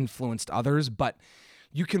how it influenced others, but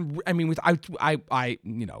you can, I mean,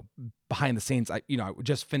 behind the scenes, I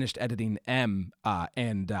just finished editing M,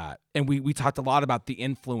 and we talked a lot about the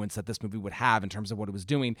influence that this movie would have in terms of what it was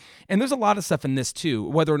doing. And there's a lot of stuff in this too,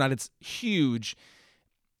 whether or not it's huge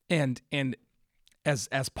and as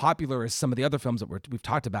popular as some of the other films that we've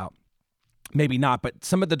talked about, maybe not, but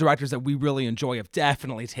some of the directors that we really enjoy have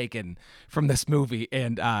definitely taken from this movie.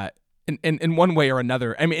 And in one way or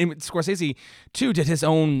another, I mean, Scorsese too did his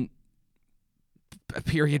own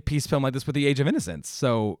period piece film like this with The Age of Innocence.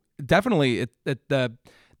 So definitely the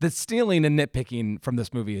stealing and nitpicking from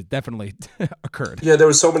this movie has definitely occurred. Yeah, there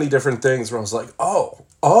was so many different things where I was like, oh,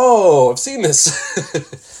 I've seen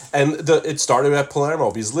this. And it started at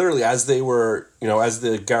Palermo, because literally as they were, as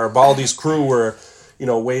the Garibaldi's crew were,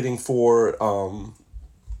 waiting for,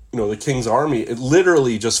 the King's army, it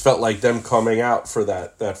literally just felt like them coming out for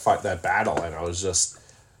that fight, that battle. And I was just,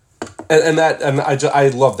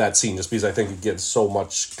 I love that scene just because I think it gives so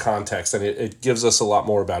much context, and it gives us a lot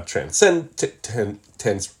more about Tancredi.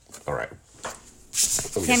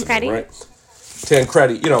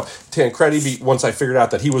 Tancredi, once I figured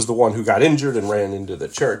out that he was the one who got injured and ran into the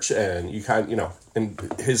church, and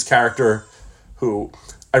and his character, who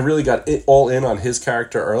I really got all in on his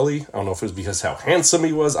character early. I don't know if it was because how handsome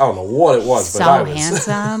he was. I don't know what it was, but I was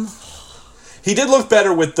handsome. He did look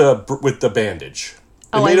better with the bandage.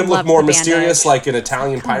 It made him look more mysterious, like an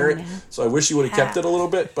Italian pirate. So I wish he would have kept it a little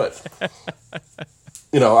bit, but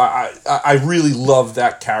I really love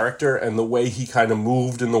that character and the way he kind of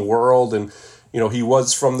moved in the world. And he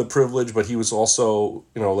was from the privilege, but he was also,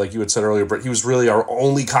 like you had said earlier, but he was really our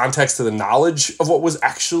only context to the knowledge of what was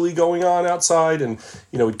actually going on outside. And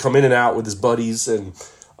he'd come in and out with his buddies, and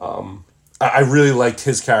I really liked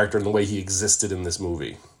his character and the way he existed in this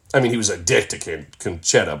movie. I mean, he was a dick to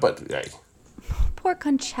Conchetta, but hey. Poor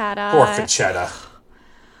Conchetta.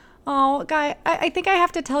 Oh, Guy, I think I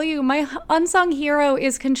have to tell you, my unsung hero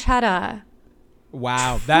is Conchetta.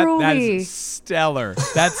 Wow, that is stellar.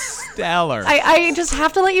 That's stellar. I just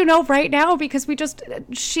have to let you know right now, because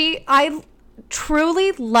I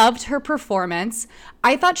truly loved her performance.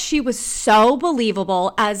 I thought she was so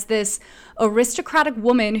believable as this aristocratic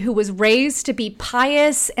woman who was raised to be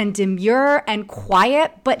pious and demure and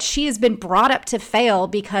quiet, but she has been brought up to fail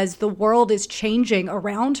because the world is changing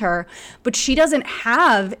around her, but she doesn't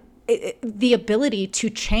have the ability to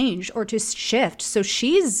change or to shift. So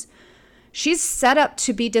she's set up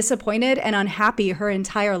to be disappointed and unhappy her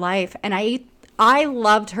entire life. And I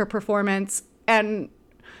loved her performance, and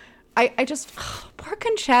I just, poor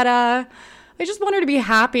Conchetta. I just want her to be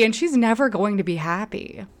happy, and she's never going to be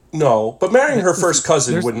happy. No, but marrying her first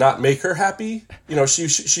cousin would not make her happy. She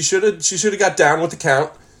should have got down with the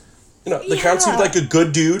Count. The Count seemed like a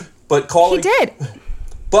good dude, but calling... He did.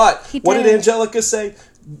 But what did Angelica say?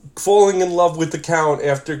 Falling in love with the Count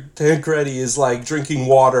after Tancredi is like drinking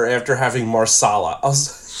water after having Marsala.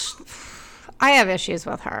 I have issues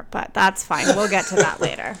with her, but that's fine. We'll get to that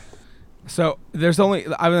later. So I'm going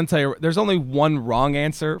to tell you, there's only one wrong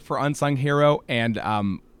answer for unsung hero, and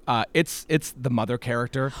it's the mother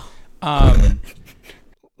character.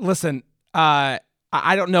 Listen, I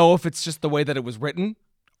don't know if it's just the way that it was written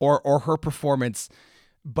or her performance,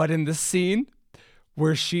 but in the scene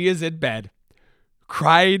where she is in bed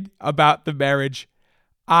crying about the marriage,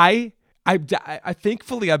 I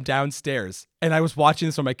thankfully I'm downstairs and I was watching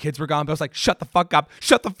this when my kids were gone, but I was like, shut the fuck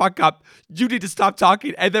up. You need to stop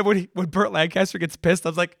talking. And then when Burt Lancaster gets pissed, I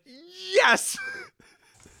was like, yes.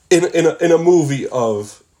 In a movie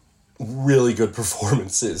of really good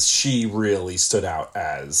performances, she really stood out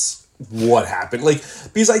as what happened. Like,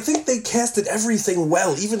 because I think they casted everything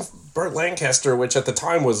well, even Burt Lancaster, which at the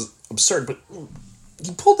time was absurd, but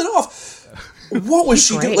he pulled it off. What was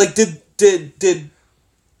she doing? Like, did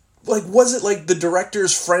like, was it like the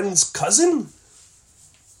director's friend's cousin?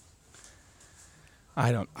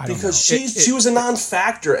 I don't because know. She was a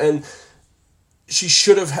non-factor, and she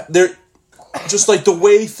should have there. Just like the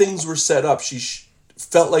way things were set up, she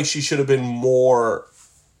felt like she should have been more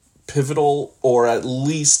pivotal or at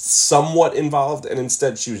least somewhat involved, and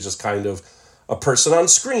instead she was just kind of a person on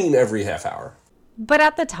screen every half hour. But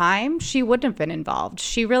at the time, she wouldn't have been involved.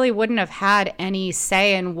 She really wouldn't have had any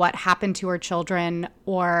say in what happened to her children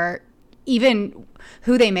or even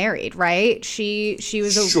who they married, right? She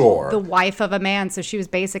was the wife of a man, so she was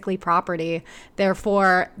basically property.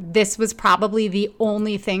 Therefore, this was probably the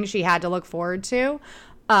only thing she had to look forward to.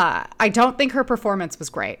 I don't think her performance was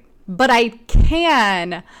great, but I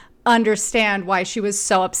can understand why she was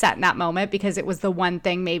so upset in that moment, because it was the one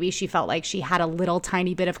thing maybe she felt like she had a little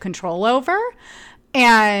tiny bit of control over.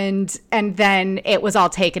 And then it was all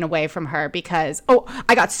taken away from her because,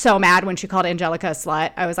 I got so mad when she called Angelica a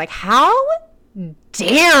slut. I was like, how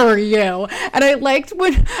dare you? And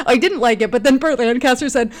I didn't like it, but then Burt Lancaster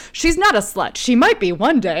said, she's not a slut. She might be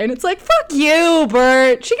one day. And it's like, fuck you,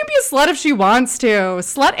 Burt. She can be a slut if she wants to.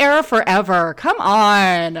 Slut era forever. Come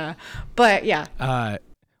on. But yeah.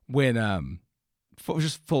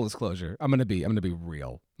 Just full disclosure, I'm gonna be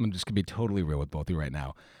real. I'm just gonna be totally real with both of you right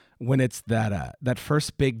now. When it's that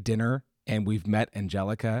first big dinner and we've met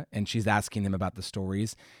Angelica and she's asking him about the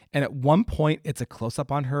stories, and at one point it's a close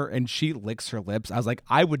up on her and she licks her lips. I was like,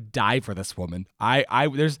 I would die for this woman.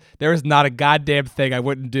 There is not a goddamn thing I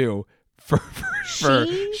wouldn't do for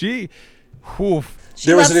she. Oof.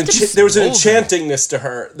 There was an enchantingness to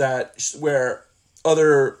her where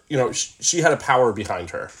other, she had a power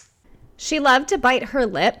behind her. She loved to bite her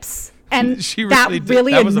lips, and that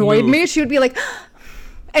really annoyed me. She would be like,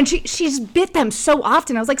 and she's bit them so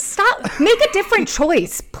often. I was like, stop, make a different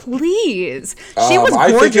choice, please. She was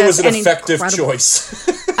gorgeous. I think it was an effective choice.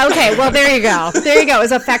 Okay, well, there you go. It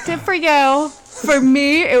was effective for you. For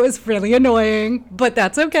me, it was really annoying, but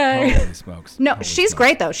that's okay. Holy smokes. No, she's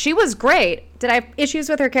great, though. She was great. Did I have issues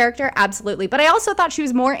with her character? Absolutely. But I also thought she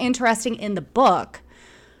was more interesting in the book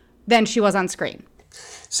than she was on screen.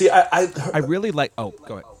 See, I really like... Oh,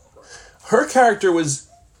 go ahead. Her character was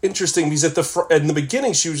interesting because in the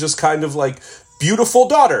beginning, she was just kind of like, beautiful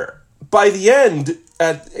daughter. By the end,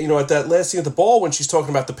 at that last scene at the ball when she's talking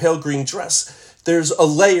about the pale green dress, there's a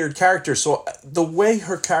layered character. So the way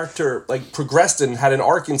her character progressed and had an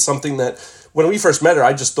arc in something that when we first met her,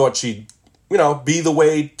 I just thought she'd, be the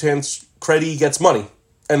way Tancredi gets money.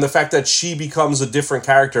 And the fact that she becomes a different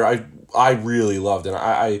character, I really loved. And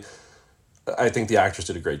I think the actress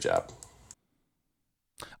did a great job.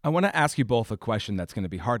 I want to ask you both a question that's going to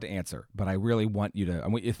be hard to answer, but I really want you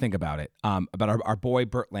to think about it. About our boy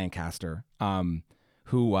Burt Lancaster,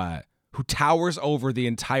 who towers over the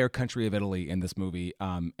entire country of Italy in this movie.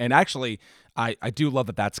 And actually, I do love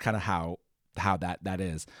that. That's kind of how that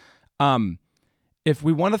is. If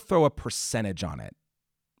we want to throw a percentage on it,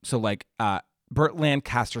 so Burt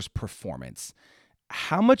Lancaster's performance,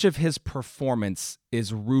 how much of his performance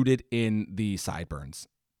is rooted in the sideburns?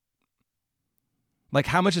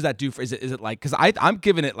 How much does that do for? Is it because I'm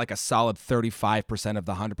giving it a solid 35% of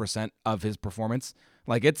the 100% of his performance.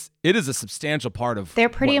 It is a substantial part of. They're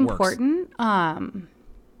pretty important.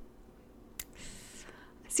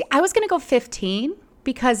 See, I was gonna go 15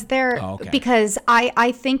 because because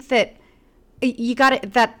I think that you got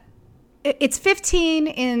it that. It's 15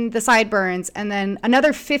 in the sideburns and then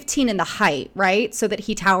another 15 in the height, right? So that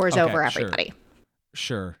he towers over everybody.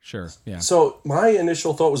 Sure. Yeah. So my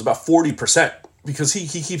initial thought was about 40% because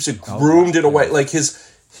he keeps it groomed in a way. His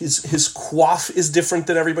coif is different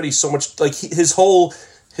than everybody so much. His whole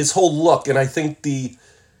look, and I think the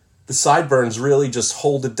sideburns really just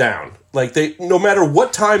hold it down. No matter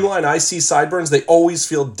what timeline I see sideburns, they always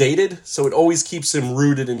feel dated. So it always keeps him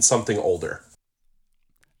rooted in something older.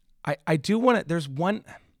 I do want to, there's one,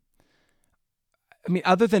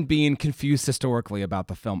 other than being confused historically about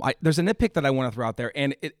the film, there's a nitpick that I want to throw out there,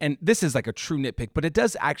 and this is a true nitpick, but it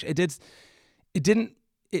does actually,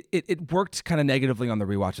 it worked kind of negatively on the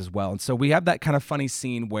rewatch as well. And so we have that kind of funny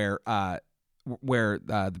scene where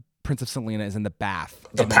the Prince of Selena is in the bath.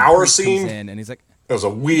 The power scene? In and he's like, it was a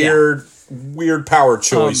weird power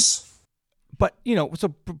choice. But, so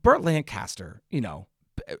Burt Lancaster,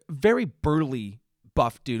 very burly,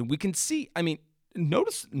 buff dude. We can see,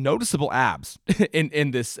 noticeable abs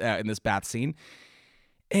in this bath scene.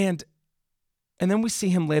 And then we see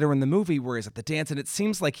him later in the movie where he's at the dance, and it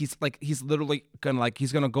seems like he's literally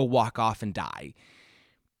gonna go walk off and die.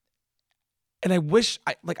 And I wish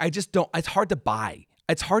I just don't. It's hard to buy.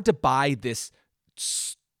 It's hard to buy this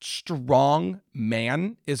strong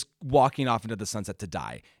man is walking off into the sunset to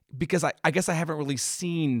die, because I guess I haven't really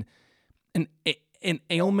seen an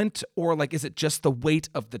ailment, or is it just the weight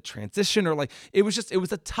of the transition, or it was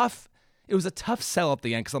a tough sell at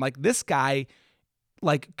the end, because I'm like, this guy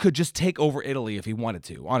could just take over Italy if he wanted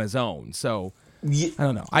to on his own. So I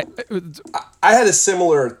don't know. I had a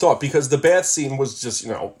similar thought, because the bath scene was just,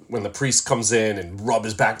 when the priest comes in and rub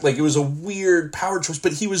his back, it was a weird power choice,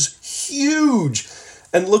 but he was huge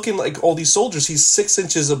and looking like all these soldiers. He's 6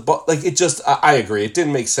 inches above. I agree. It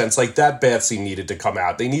didn't make sense. That bath scene needed to come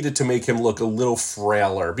out. They needed to make him look a little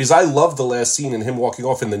frailer, because I love the last scene and him walking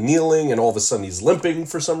off in the kneeling, and all of a sudden he's limping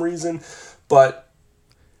for some reason. But,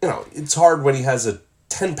 it's hard when he has a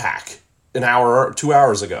 10-pack an hour or 2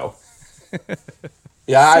 hours ago.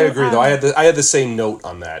 Yeah, I agree, though. I had the same note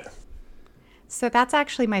on that. So that's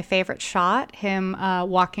actually my favorite shot, him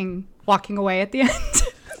walking away at the end.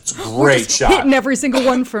 It's a great shot. Hitting every single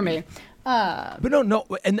one for me. But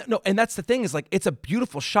and that's the thing, is it's a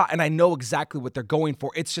beautiful shot, and I know exactly what they're going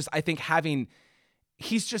for. It's just, I think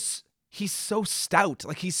he's so stout,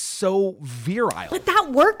 he's so virile. But that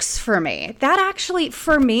works for me. That actually,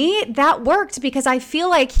 for me, that worked, because I feel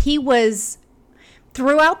like he was,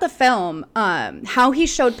 throughout the film, how he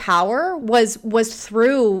showed power was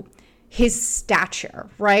through his stature,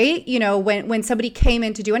 right? When somebody came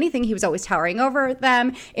in to do anything, he was always towering over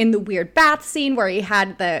them. In the weird bath scene where he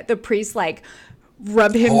had the priest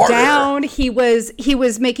rub him down, he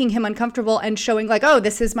was making him uncomfortable and showing oh,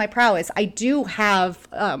 this is my prowess. I do have,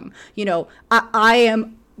 I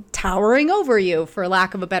am towering over you, for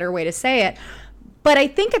lack of a better way to say it. But I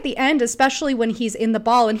think at the end, especially when he's in the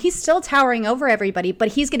ball, and he's still towering over everybody, but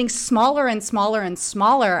he's getting smaller and smaller and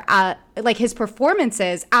smaller at his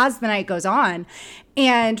performances as the night goes on.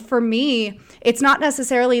 And for me, it's not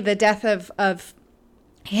necessarily the death of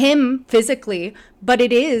him physically, but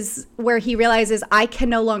it is where he realizes, I can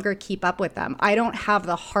no longer keep up with them. I don't have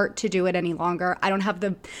the heart to do it any longer. I don't have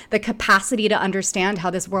the capacity to understand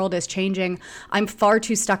how this world is changing. I'm far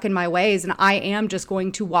too stuck in my ways, and I am just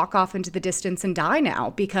going to walk off into the distance and die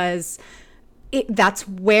now, because that's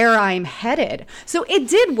where I'm headed. So it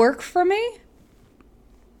did work for me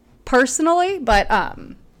personally, but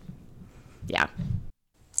yeah.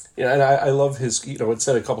 Yeah, and I love his, he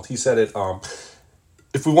said it,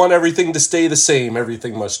 if we want everything to stay the same,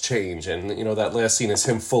 everything must change. And, that last scene is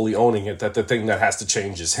him fully owning it, that the thing that has to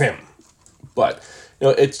change is him. But,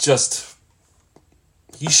 it's just,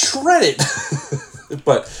 he's shredded.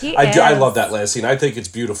 But I love that last scene. I think it's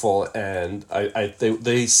beautiful, and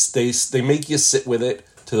they make you sit with it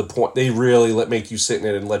to the point, they really make you sit in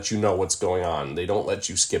it and let you know what's going on. They don't let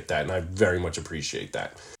you skip that, and I very much appreciate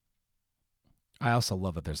that. I also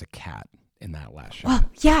love that there's a cat in that last shot. Well,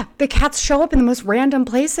 yeah, the cats show up in the most random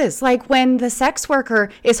places. Like when the sex worker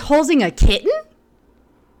is holding a kitten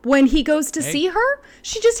when he goes to see her.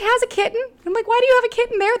 She just has a kitten. I'm like, why do you have a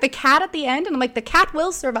kitten there? The cat at the end. And I'm like, the cat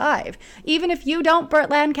will survive. Even if you don't, Burt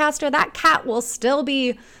Lancaster, that cat will still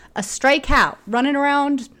be a stray cat running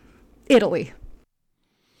around Italy.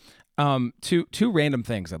 Two random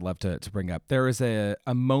things I'd love to bring up. There is a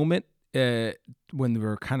moment when we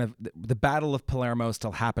were kind of the Battle of Palermo is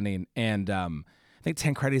still happening, and I think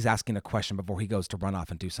Tancredi's asking a question before he goes to run off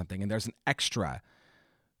and do something, and there's an extra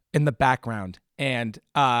in the background, and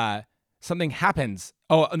something happens.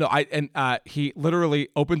 Oh no! He literally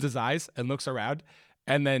opens his eyes and looks around,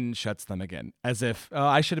 and then shuts them again, as if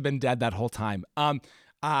I should have been dead that whole time.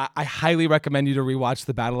 I highly recommend you to rewatch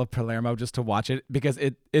the Battle of Palermo just to watch it, because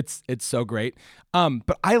it's so great.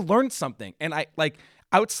 But I learned something, and I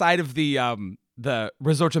outside of the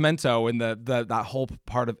Risorgimento and that whole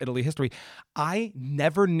part of Italy history, I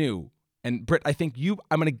never knew. And Britt, I think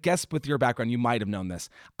I'm going to guess with your background, you might have known this.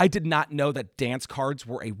 I did not know that dance cards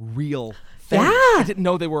were a real thing. Yeah. I didn't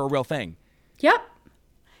know they were a real thing. Yep.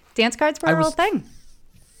 Dance cards were a real thing.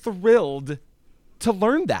 Thrilled to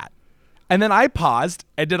learn that. And then I paused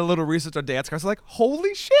and did a little research on dance cards. I was like,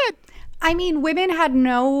 holy shit. I mean, women had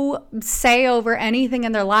no say over anything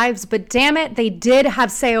in their lives, but damn it, they did have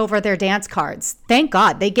say over their dance cards. Thank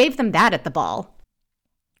God they gave them that at the ball.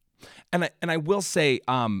 And I will say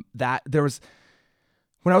that there was,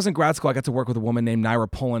 when I was in grad school, I got to work with a woman named Naira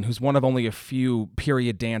Pullen, who's one of only a few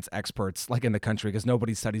period dance experts like in the country, because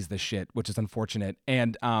nobody studies this shit, which is unfortunate.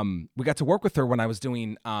 And we got to work with her when I was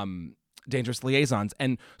doing Dangerous Liaisons.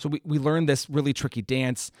 And so we learned this really tricky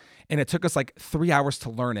dance, and it took us like 3 hours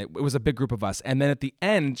to learn it. It was a big group of us. And then at the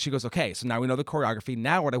end, she goes, okay, so now we know the choreography.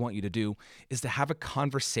 Now what I want you to do is to have a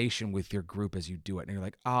conversation with your group as you do it. And you're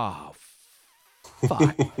like, oh,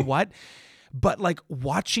 fuck, what? But like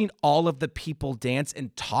watching all of the people dance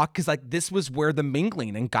and talk, because like this was where the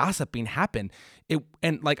mingling and gossiping happened.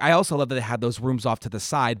 And like I also love that they had those rooms off to the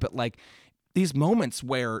side, but like these moments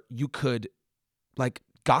where you could like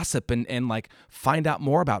gossip and like find out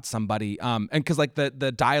more about somebody. And because like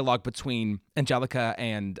the dialogue between Angelica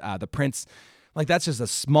and the prince, like that's just a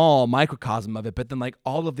small microcosm of it. But then like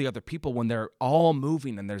all of the other people, when they're all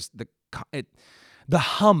moving and there's the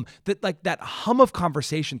hum, that hum of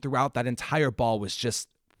conversation throughout that entire ball was just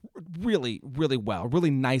really, really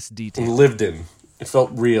really nice detail. And lived in. It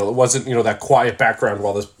felt real. It wasn't, that quiet background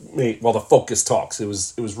while the focus talks. It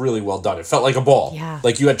was really well done. It felt like a ball. Yeah.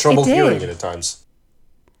 Like you had trouble hearing it at times.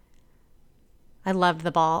 I loved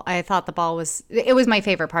the ball. I thought the ball was my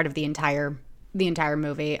favorite part of the entire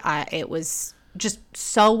movie. It was just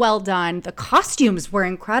so well done. The costumes were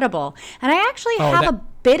incredible. And I actually have a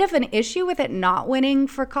bit of an issue with it not winning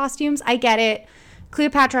for costumes. I get it.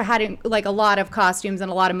 Cleopatra had like a lot of costumes and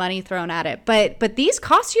a lot of money thrown at it. But these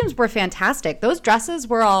costumes were fantastic. Those dresses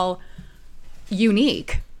were all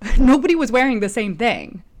unique. Nobody was wearing the same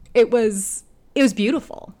thing. It was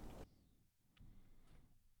beautiful.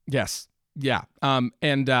 Yes. Yeah. I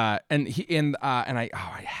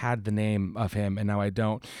had the name of him and now I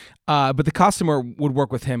don't. But the costumer would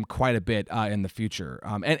work with him quite a bit in the future.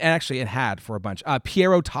 And actually it had for a bunch.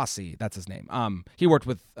 Piero Tossi, that's his name. He worked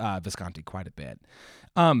with Visconti quite a bit.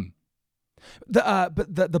 But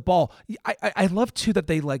the ball, I love too that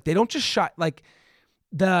they don't just shot like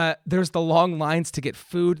there's the long lines to get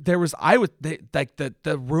food.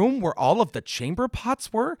 The room where all of the chamber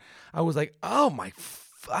pots were. I was like, oh my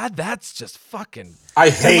God, that's just fucking.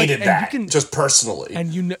 I hated that. Just personally,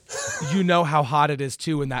 and you know how hot it is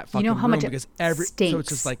too in that fucking how room much because stinks. So it's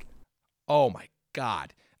just like, oh my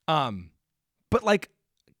God. But like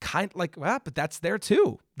but that's there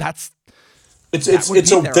too. It's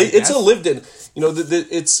a lived in.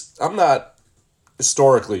 I'm not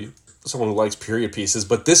historically someone who likes period pieces,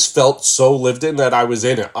 but this felt so lived in that I was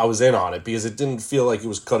in it. I was in on it because it didn't feel like it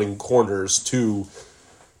was cutting corners to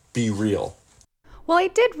be real. Well, I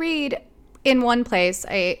did read in one place,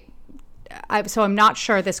 so I'm not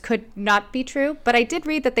sure, this could not be true, but I did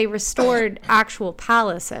read that they restored actual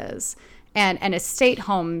palaces and estate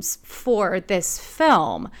homes for this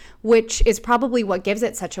film, which is probably what gives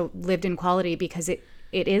it such a lived-in quality, because it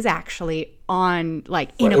is actually on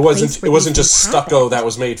in a place. It wasn't just stucco that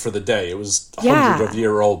was made for the day. It was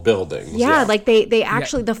hundred-of-year-old buildings. Yeah, like they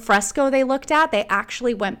actually the fresco they looked at, they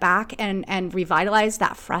actually went back and revitalized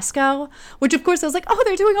that fresco. Which of course I was like, oh,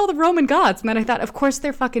 they're doing all the Roman gods, and then I thought, of course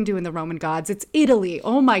they're fucking doing the Roman gods. It's Italy.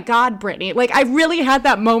 Oh my God, Brittany! Like I really had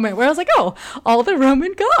that moment where I was like, oh, all the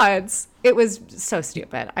Roman gods. It was so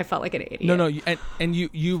stupid. I felt like an idiot. No, and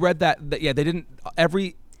you read that yeah, they didn't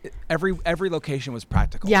every location was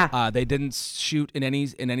practical. Yeah. They didn't shoot in any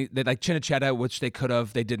like Cinecittà, which they could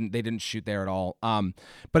have. They didn't shoot there at all.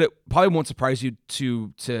 But it probably won't surprise you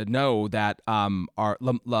to know that our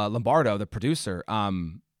Lombardo, the producer,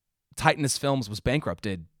 Titanus Films was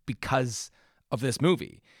bankrupted because of this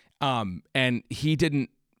movie. And he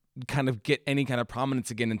didn't kind of get any kind of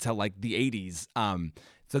prominence again until like the 80s.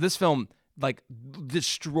 So this film like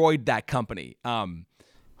destroyed that company.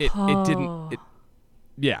 It didn't.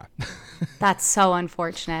 Yeah. That's so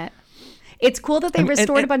unfortunate. It's cool that they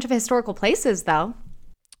restored a bunch of historical places, though.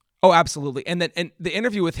 Oh, absolutely. And the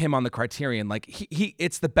interview with him on the Criterion, like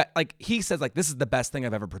it's the best. Like he says, like this is the best thing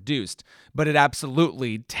I've ever produced, but it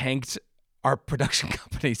absolutely tanked our production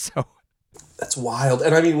company. So that's wild.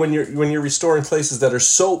 And I mean, when you're restoring places that are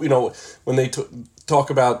so, when they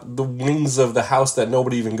talk about the wings of the house that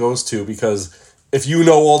nobody even goes to, because if you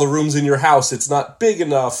know all the rooms in your house, it's not big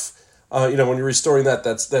enough. When you're restoring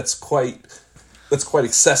that's quite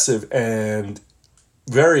excessive and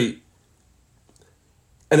very,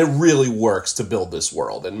 and it really works to build this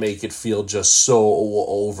world and make it feel just so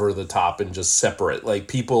over the top and just separate.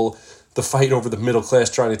 Like the fight over the middle class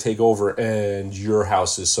trying to take over, and your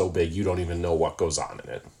house is so big you don't even know what goes on in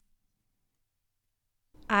it.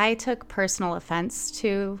 I took personal offense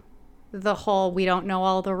to the whole we don't know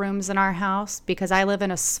all the rooms in our house because I live in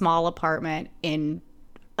a small apartment in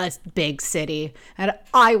a big city, and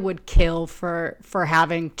I would kill for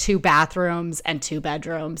having 2 bathrooms and 2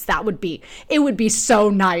 bedrooms. It would be so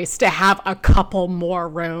nice to have a couple more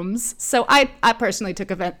rooms. So I personally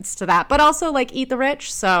took offense to that, but also like Eat the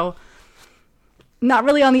Rich, so not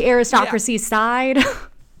really on the aristocracy side.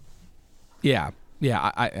 Yeah.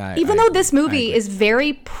 Yeah, even though this movie is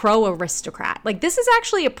very pro-aristocrat, like this is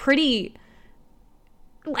actually a pretty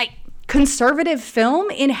like conservative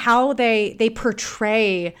film in how they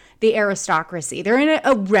portray the aristocracy. They're in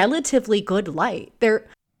a relatively good light.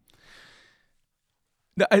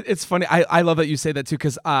 It's funny. I love that you say that too,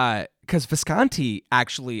 because Visconti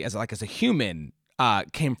actually, as a human,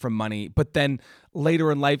 came from money, but then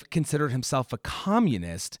later in life considered himself a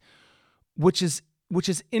communist, which is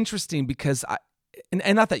interesting because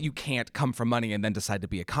and not that you can't come from money and then decide to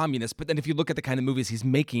be a communist, but then if you look at the kind of movies he's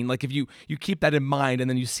making, like if you keep that in mind and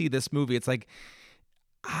then you see this movie, it's like,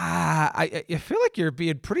 I feel like you're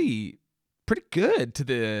being pretty good to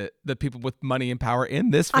the people with money and power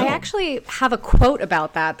in this film. I actually have a quote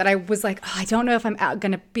about that I was like, I don't know if I'm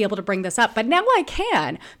going to be able to bring this up, but now I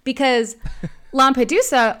can, because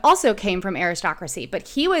Lampedusa also came from aristocracy, but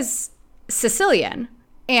he was Sicilian.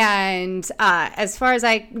 And as far as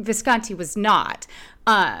Visconti was not.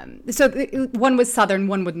 So one was Southern,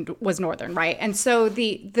 one was Northern, right? And so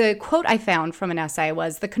the quote I found from an essay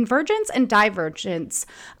was, the convergence and divergence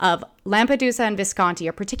of Lampedusa and Visconti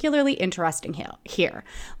are particularly interesting here.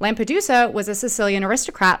 Lampedusa was a Sicilian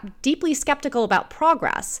aristocrat, deeply skeptical about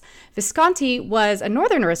progress. Visconti was a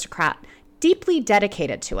Northern aristocrat, deeply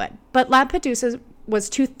dedicated to it. But Lampedusa was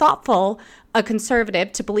too thoughtful a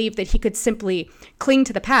conservative to believe that he could simply cling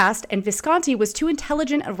to the past, and Visconti was too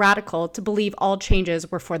intelligent and radical to believe all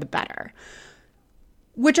changes were for the better.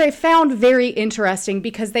 Which I found very interesting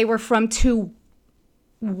because they were from 2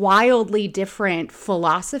 wildly different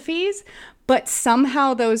philosophies, but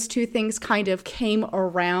somehow those 2 things kind of came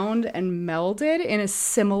around and melded in a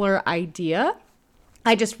similar idea.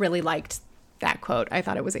 I just really liked that quote. I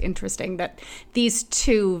thought it was interesting that these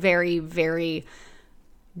 2 very, very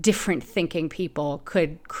different thinking people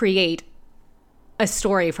could create a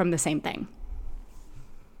story from the same thing.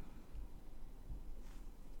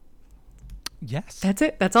 Yes. That's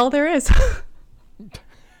it. That's all there is.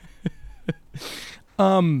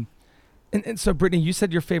 And so Brittany, you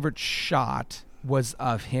said your favorite shot was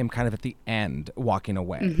of him kind of at the end walking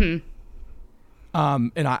away. Mm-hmm.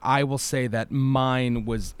 And I will say that mine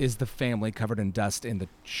is the family covered in dust in the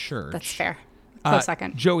church. That's fair. Close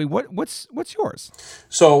second. Joey, what's yours?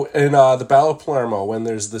 So in the Battle of Palermo, when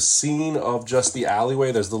there's the scene of just the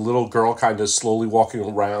alleyway, there's the little girl kind of slowly walking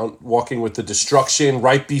with the destruction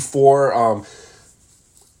right before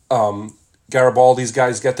Garibaldi's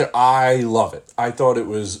guys get there. I love it. I thought it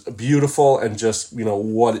was beautiful, and just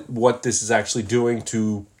what this is actually doing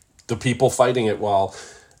to the people fighting it while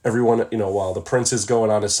everyone, while the prince is going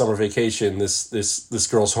on his summer vacation, this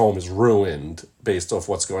girl's home is ruined based off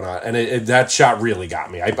what's going on. And that shot really got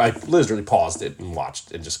me. I literally paused it and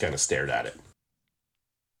watched and just kind of stared at it.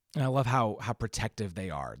 And I love how protective they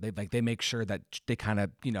are. They make sure that they kind of,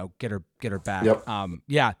 get her back. Yep.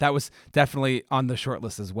 Yeah, that was definitely on the short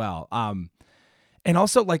list as well. And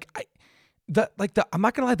also I'm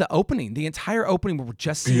not gonna lie, the opening, the entire opening where we're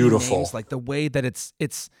just seeing beautiful names, like the way that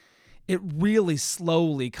it really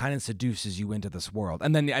slowly kind of seduces you into this world.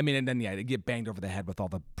 And then, they get banged over the head with all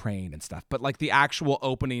the praying and stuff. But like the actual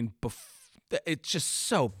opening, it's just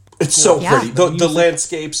so It's so pretty. The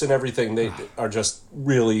landscapes and everything, they are just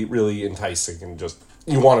really, really enticing, and just,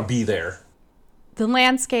 you want to be there. The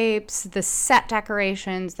landscapes, the set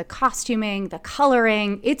decorations, the costuming, the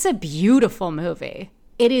coloring. It's a beautiful movie.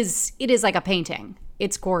 It is like a painting.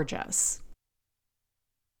 It's gorgeous.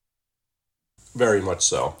 Very much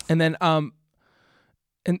so. And then, and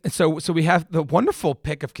so we have the wonderful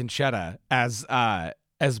pick of Conchetta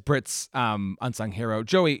as Britt's unsung hero.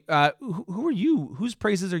 Joey, who are you? Whose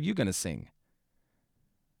praises are you going to sing?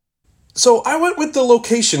 So I went with the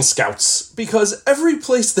location scouts, because every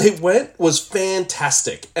place they went was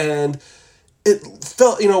fantastic, and it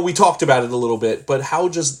felt, we talked about it a little bit, but how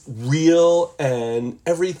just real and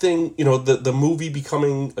everything, the movie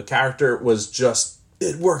becoming a character was just,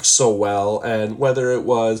 it works so well. And whether it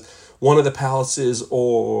was one of the palaces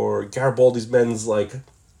or Garibaldi's men's,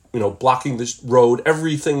 blocking the road,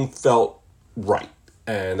 everything felt right.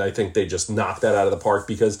 And I think they just knocked that out of the park,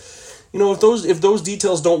 because, if those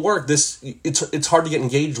details don't work, it's hard to get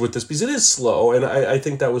engaged with this, because it is slow. And I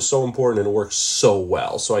think that was so important, and it works so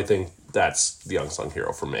well. So I think that's the unsung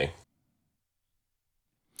hero for me.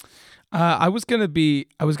 I was gonna be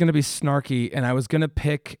snarky, and I was gonna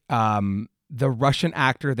pick the Russian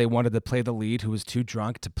actor they wanted to play the lead, who was too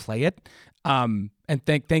drunk to play it. And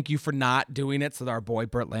thank you for not doing it, so that our boy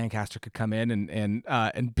Burt Lancaster could come in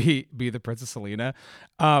and be the Princess Selena.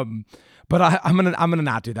 But I'm gonna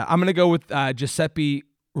not do that. I'm gonna go with Giuseppe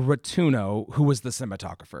Rotuno, who was the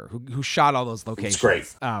cinematographer who shot all those locations. It's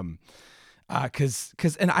great. Because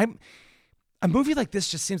a movie like this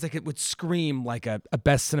just seems like it would scream like a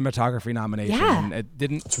best cinematography nomination. Yeah. And it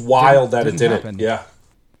didn't. It's wild that it didn't. Happen. Yeah.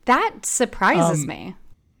 That surprises me.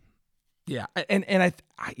 Yeah, and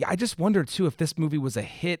I just wonder too if this movie was a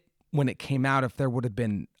hit when it came out, if there would have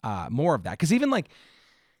been more of that. Because even I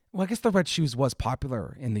guess The Red Shoes was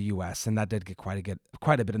popular in the U.S. and that did get quite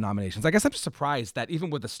a bit of nominations. I guess I'm just surprised that even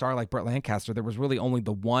with a star like Burt Lancaster, there was really only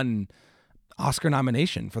the one Oscar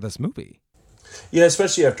nomination for this movie. Yeah,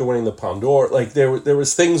 especially after winning the Palme d'Or, like there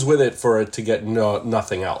was things with it for it to get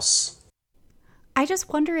nothing else. I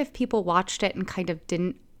just wonder if people watched it and kind of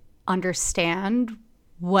didn't understand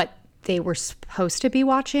what they were supposed to be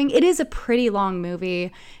watching. It is a pretty long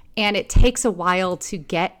movie, and it takes a while to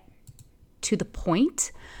get to the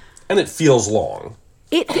point. And it feels long.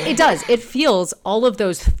 It does. It feels all of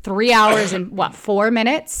those 3 hours and 4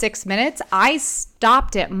 minutes, 6 minutes. I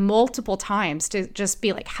stopped it multiple times to just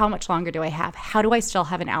be like, how much longer do I have? How do I still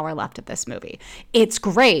have an hour left of this movie? It's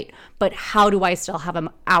great, but how do I still have an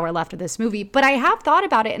hour left of this movie? But I have thought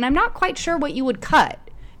about it, and I'm not quite sure what you would cut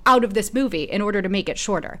out of this movie in order to make it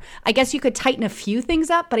shorter. I guess you could tighten a few things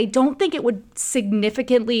up, but I don't think it would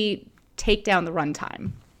significantly take down the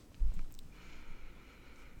runtime.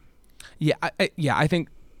 Yeah, I think.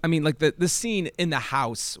 I mean, like the scene in the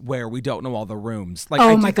house where we don't know all the rooms. Like, oh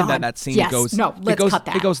I my think God, that scene yes. goes. No, let's cut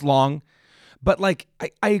that. It goes long, but like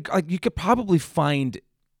I you could probably find,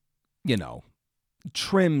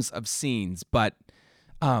 trims of scenes, but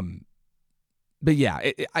yeah,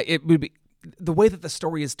 it would be the way that the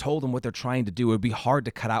story is told and what they're trying to do. It would be hard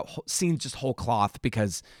to cut out scenes just whole cloth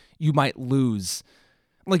because you might lose.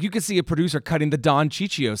 Like, you could see a producer cutting the Don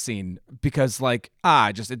Ciccio scene because,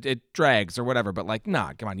 it drags or whatever. But,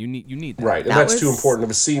 nah, come on, you need that. Right, and that's too important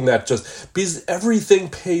of a scene because everything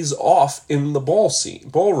pays off in the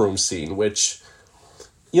ballroom scene, which,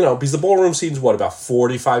 because the ballroom scene's about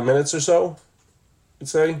 45 minutes or so, you'd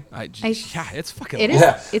say? Yeah, it's fucking long.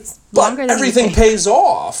 Yeah, it's longer than everything pays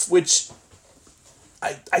off, which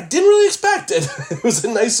I didn't really expect it. It was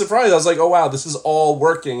a nice surprise. I was like, oh, wow, this is all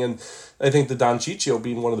working, and I think the Don Ciccio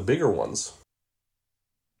being one of the bigger ones.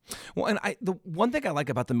 Well, and the one thing I like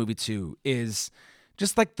about the movie too is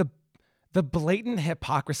just like the blatant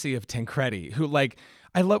hypocrisy of Tancredi, who when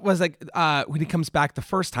he comes back the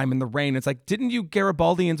first time in the rain, it's like, didn't you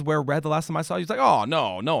Garibaldians wear red the last time I saw you? He's like, oh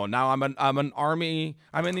no, now I'm in the army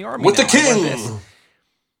with now. The king.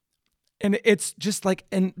 And it's just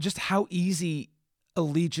and just how easy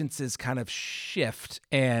allegiances kind of shift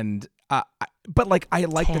and. But I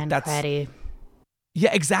like Tancredi.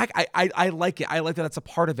 Yeah, exactly. I like it. I like that that's a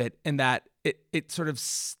part of it, and that it sort of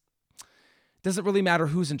doesn't really matter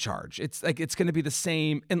who's in charge. It's like it's going to be the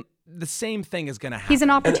same, and the same thing is going to happen. He's an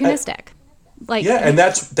opportunistic. And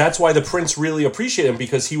that's why the prince really appreciated him,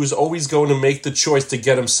 because he was always going to make the choice to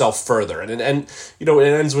get himself further, and it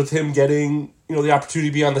ends with him getting the opportunity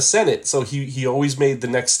to be on the Senate. So he always made the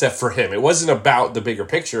next step for him. It wasn't about the bigger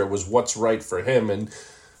picture. It was what's right for him and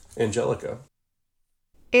Angelica.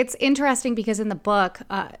 It's interesting because in the book,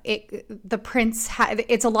 the prince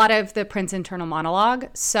it's a lot of the prince internal monologue.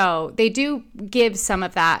 So they do give some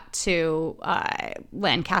of that to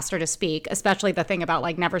Lancaster to speak, especially the thing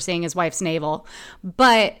about never seeing his wife's navel.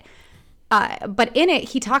 But in it,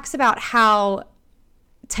 he talks about how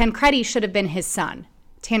Tancredi should have been his son.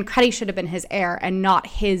 Tancredi should have been his heir and not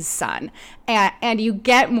his son. And you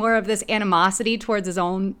get more of this animosity towards his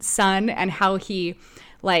own son and how he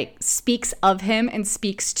speaks of him and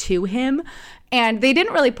speaks to him. And they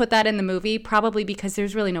didn't really put that in the movie, probably because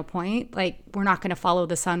there's really no point. We're not going to follow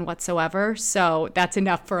the son whatsoever. So that's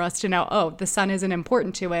enough for us to know, oh, the son isn't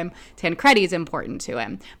important to him. Tancredi is important to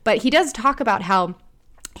him. But he does talk about how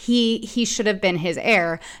he should have been his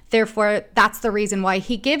heir. Therefore, that's the reason why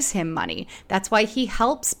he gives him money. That's why he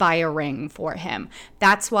helps buy a ring for him.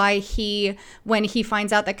 That's why when he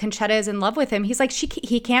finds out that Conchetta is in love with him, he's like,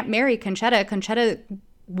 he can't marry Conchetta. Conchetta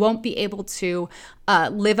won't be able to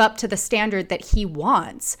live up to the standard that he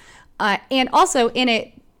wants. And also in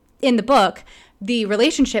the book, the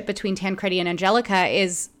relationship between Tancredi and Angelica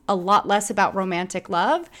is a lot less about romantic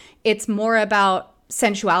love. It's more about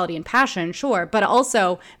sensuality and passion, sure, but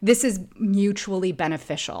also this is mutually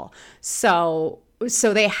beneficial. So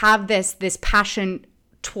they have this passion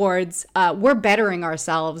towards we're bettering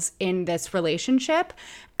ourselves in this relationship.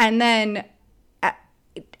 And then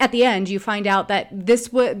at the end, you find out that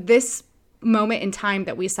this moment in time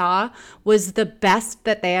that we saw was the best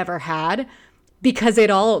that they ever had, because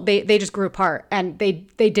they just grew apart and they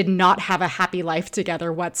did not have a happy life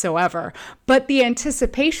together whatsoever. But the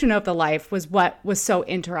anticipation of the life was what was so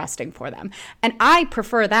interesting for them. And I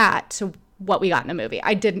prefer that to what we got in the movie.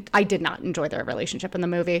 I did not enjoy their relationship in the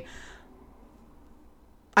movie.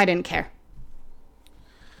 I didn't care.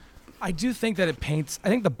 I do think that I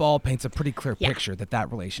think the ball paints a pretty clear picture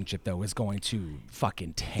that relationship, though, is going to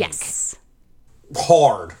fucking tank. Yes.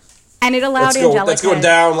 Hard. And it allowed Angelica... That's going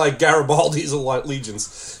down like Garibaldi's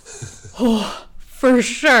legions. Oh, for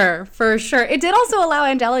sure. For sure. It did also allow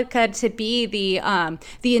Angelica to be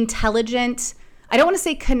the intelligent... I don't want to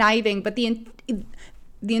say conniving, but the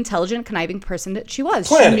intelligent, conniving person that she was.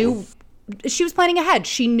 Planning. She was planning ahead.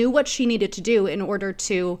 She knew what she needed to do in order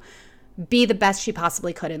to be the best she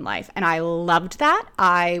possibly could in life. And I loved that.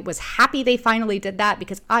 I was happy they finally did that,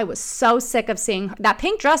 because I was so sick of seeing her. That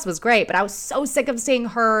pink dress was great, but I was so sick of seeing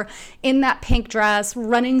her in that pink dress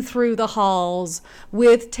running through the halls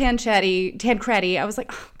with Tancredi. I was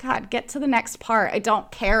like, oh, God, get to the next part. I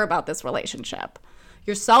don't care about this relationship.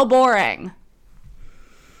 You're so boring.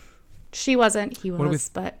 She wasn't. He was.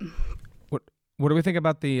 But what do we think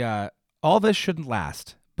about the all this shouldn't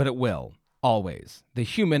last, but it will. Always. The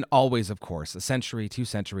human always, of course, a century, 2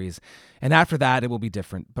 centuries, and after that it will be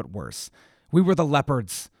different, but worse. We were the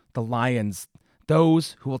leopards, the lions.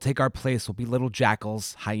 Those who will take our place will be little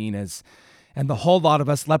jackals, hyenas, and the whole lot of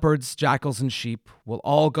us, leopards, jackals, and sheep, will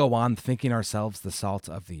all go on thinking ourselves the salt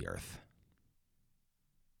of the earth.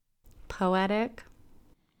 Poetic.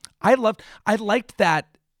 I liked that.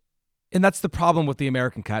 And that's the problem with the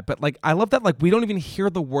American cut. But like, I love that, like, we don't even hear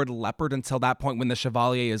the word leopard until that point when the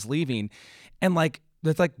Chevalier is leaving. And like,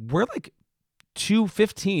 it's like, we're like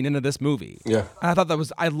 2:15 into this movie. Yeah. And I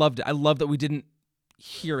thought I loved it. I love that we didn't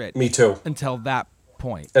hear it. Me too. Until that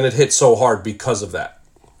point. And it hit so hard because of that.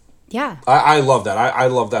 Yeah. I love that. I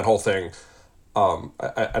love that whole thing.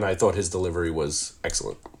 And I thought his delivery was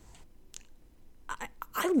excellent.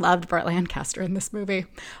 I loved Burt Lancaster in this movie.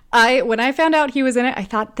 When I found out he was in it, I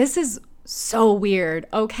thought, this is so weird.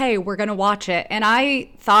 Okay, we're going to watch it. And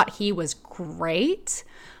I thought he was great.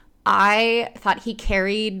 I thought he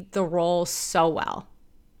carried the role so well.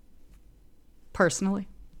 Personally,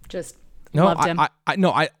 just loved him. I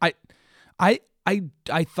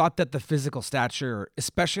thought that the physical stature,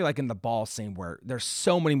 especially like in the ball scene where there's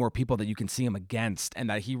so many more people that you can see him against, and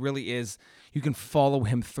that he really is, you can follow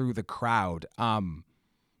him through the crowd.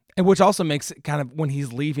 And which also makes it kind of, when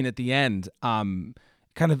he's leaving at the end, kind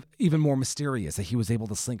of even more mysterious that he was able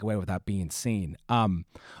to slink away without being seen.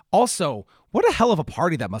 Also, what a hell of a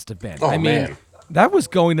party that must have been. Oh, man. That was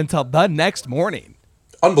going until the next morning.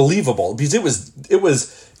 Unbelievable, because it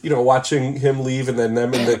was watching him leave and then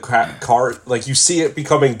them in the car, like you see it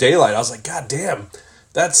becoming daylight. I was like, God damn,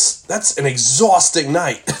 that's an exhausting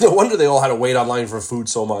night. No wonder they all had to wait online for food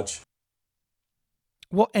so much.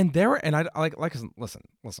 Well, and listen.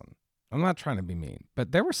 I'm not trying to be mean,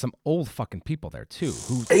 but there were some old fucking people there too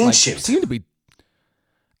who ancient seem to be.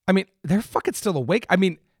 I mean, they're fucking still awake. I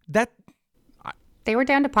mean, they were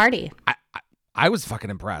down to party. I was fucking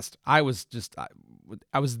impressed. I was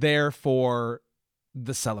there for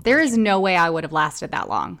the celebration. There is no way I would have lasted that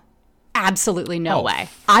long. Absolutely no way.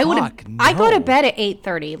 I go to bed at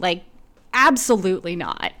 8:30. Like, absolutely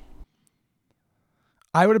not.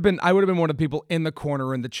 I would have been one of the people in the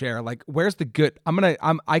corner in the chair. Like, where's the good?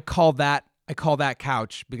 I call that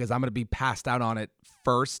couch because I'm gonna be passed out on it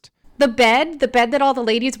first. The bed that all the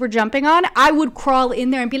ladies were jumping on, I would crawl in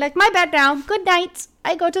there and be like, my bed now. Good night.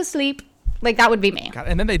 I go to sleep. Like, that would be me. God,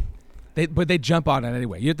 and then they jump on it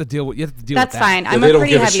anyway. You have to deal with that. That's fine. I'm a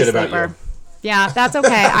pretty heavy sleeper. Yeah, that's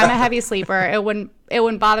okay. I'm a heavy sleeper. It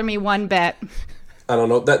wouldn't bother me one bit. I don't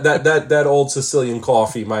know. That old Sicilian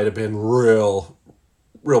coffee might have been real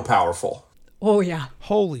powerful. Oh yeah.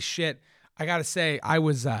 Holy shit. I got to say, it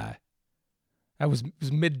was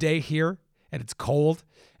midday here and it's cold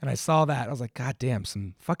and I saw that. I was like, God damn,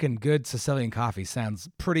 some fucking good Sicilian coffee sounds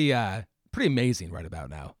pretty amazing right about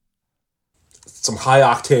now. Some high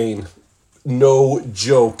octane, no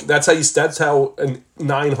joke. That's how a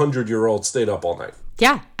 900-year-old stayed up all night.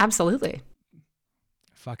 Yeah, absolutely.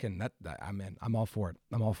 Fucking that I'm in. I'm all for it.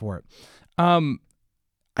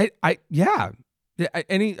 Yeah.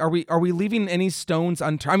 Are we leaving any stones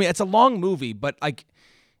unturned? I mean, it's a long movie, but like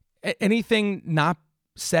anything not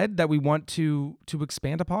said that we want to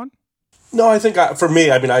expand upon? No, I think for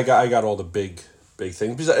me, I mean, I got all the big big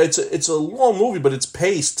thing. Because it's a long movie, but it's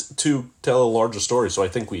paced to tell a larger story. So I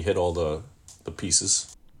think we hit all the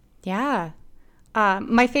pieces. Yeah.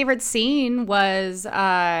 My favorite scene was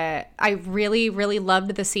I really, really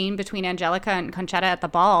loved the scene between Angelica and Conchetta at the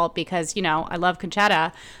ball because, I love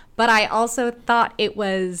Conchetta. But I also thought it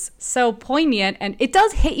was so poignant, and it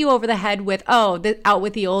does hit you over the head with, out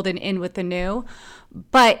with the old and in with the new.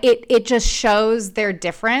 But it just shows their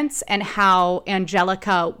difference and how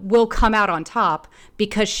Angelica will come out on top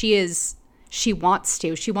because she wants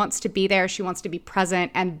to be there. She wants to be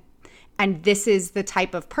present. And this is the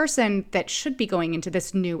type of person that should be going into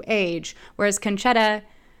this new age. Whereas Conchetta's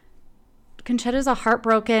a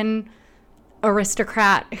heartbroken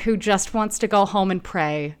aristocrat who just wants to go home and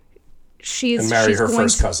pray. And marry her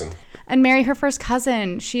first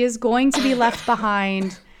cousin. She is going to be left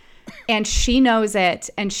behind, and she knows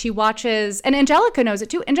it, and she watches, and Angelica knows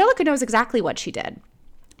it too. Angelica knows exactly what she did.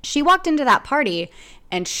 She walked into that party,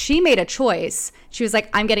 and she made a choice. She was like,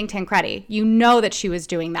 I'm getting Tancredi. You know that she was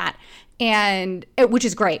doing that, which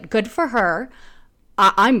is great. Good for her.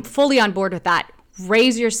 I'm fully on board with that.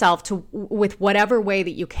 Raise yourself with whatever way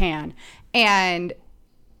that you can. And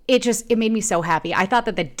it made me so happy. I thought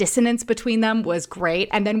that the dissonance between them was great.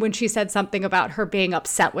 And then when she said something about her being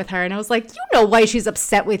upset with her, and I was like, you know why she's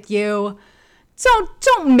upset with you.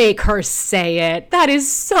 Don't make her say it. That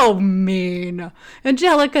is so mean.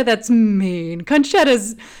 Angelica, that's mean.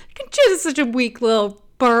 Conchetta's such a weak little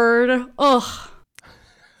bird. Ugh.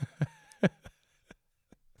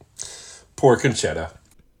 Poor Conchetta.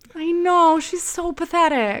 I know. She's so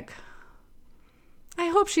pathetic. I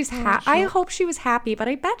hope she's I hope she was happy, but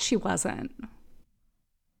I bet she wasn't.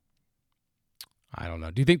 I don't know.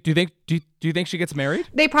 Do you think she gets married?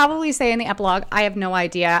 They probably say in the epilogue. I have no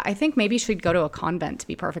idea. I think maybe she'd go to a convent, to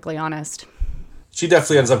be perfectly honest. She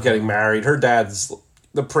definitely ends up getting married. Her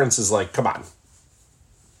the prince is like, come on.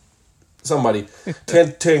 Somebody.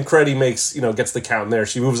 Tancredi gets the count in there.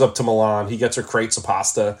 She moves up to Milan. He gets her crates of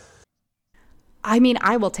pasta. I mean,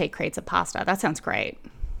 I will take crates of pasta. That sounds great.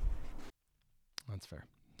 That's fair.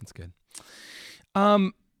 That's good.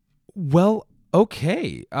 Well,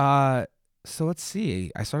 okay. So let's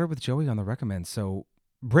see. I started with Joey on the recommend. So,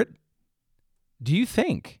 Britt, do you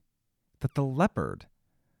think that The Leopard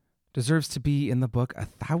deserves to be in the book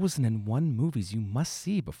 1001 movies you must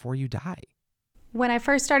see before you die? When I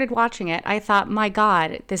first started watching it, I thought, my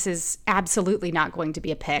God, this is absolutely not going to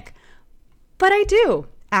be a pick. But I do,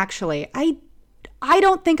 actually. I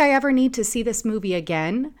don't think I ever need to see this movie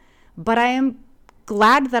again, but I am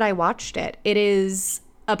glad that I watched it. It is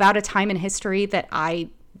about a time in history that I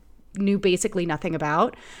knew basically nothing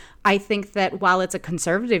about. I think that while it's a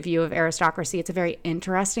conservative view of aristocracy, it's a very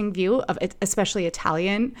interesting view of especially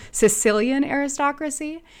Sicilian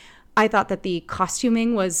aristocracy. I thought that the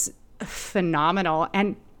costuming was phenomenal,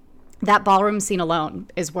 and that ballroom scene alone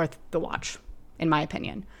is worth the watch, in my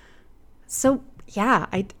opinion. So yeah,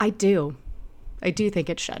 I do think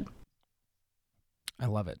it should. I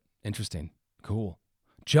love it. Interesting. Cool.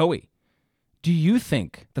 Joey, do you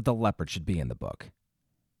think that The Leopard should be in the book?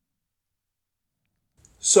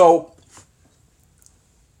 So,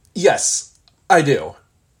 yes, I do.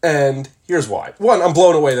 And here's why. One, I'm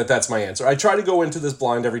blown away that that's my answer. I try to go into this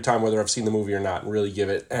blind every time, whether I've seen the movie or not, and really give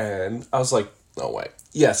it. And I was like, no way.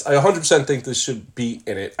 Yes, I 100% think this should be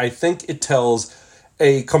in it. I think it tells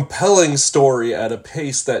a compelling story at a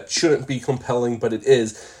pace that shouldn't be compelling, but it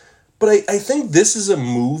is. But I think this is a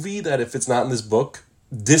movie that, if it's not in this book,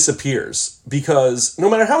 disappears. Because no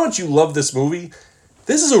matter how much you love this movie,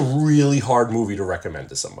 this is a really hard movie to recommend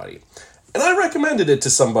to somebody. And I recommended it to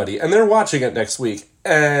somebody, and they're watching it next week.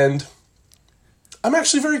 And I'm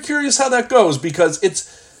actually very curious how that goes, because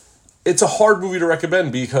it's a hard movie to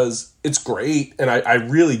recommend because it's great, and I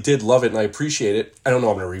really did love it, and I appreciate it. I don't know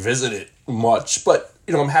I'm going to revisit it much, but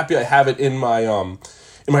I'm happy I have it in my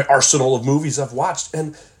arsenal of movies I've watched.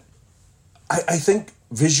 And I think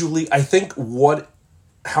visually,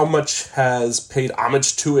 how much has paid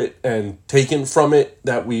homage to it and taken from it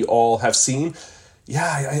that we all have seen.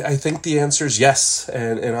 Yeah, I think the answer is yes,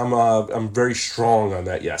 and I'm very strong on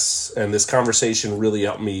that yes. And this conversation really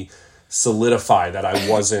helped me solidify that I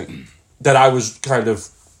was kind of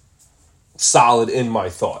solid in my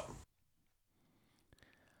thought.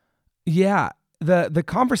 Yeah, the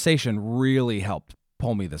conversation really helped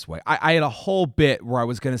pull me this way. I had a whole bit where I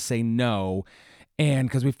was going to say no, and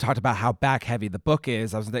because we've talked about how back heavy the book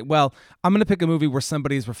is, I was like, well, I'm going to pick a movie where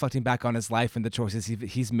somebody's reflecting back on his life and the choices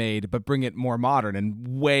he's made, but bring it more modern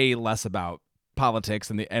and way less about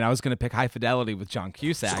politics. And I was going to pick High Fidelity with John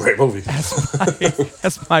Cusack. It's a great movie.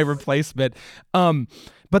 as my replacement.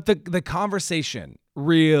 But the conversation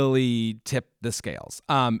really tipped the scales.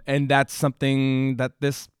 And that's something that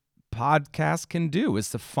this podcast can do, is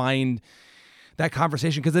to find that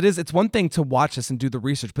conversation, because it's one thing to watch this and do the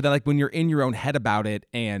research, but then like when you're in your own head about it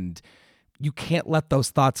and you can't let those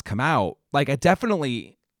thoughts come out. Like I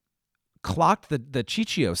definitely clocked the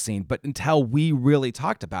Chichio scene, but until we really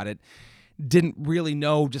talked about it, didn't really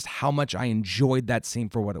know just how much I enjoyed that scene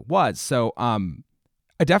for what it was. So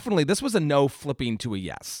this was a no flipping to a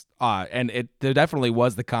yes. And there definitely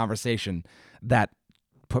was the conversation that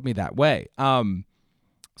put me that way.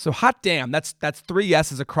 So hot damn, that's 3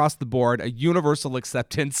 yeses across the board, a universal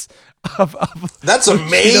acceptance of That's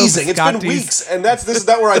amazing. It's been Scotty's. weeks, and this is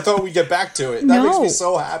not where I thought we'd get back to it. That makes me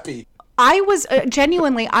so happy. I was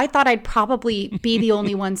genuinely, I thought I'd probably be the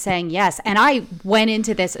only one saying yes. And I went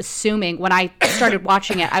into this assuming, when I started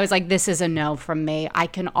watching it, I was like, this is a no from me. I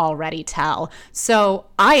can already tell. So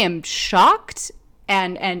I am shocked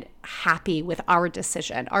and happy with our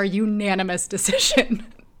decision, our unanimous decision.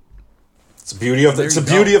 It's the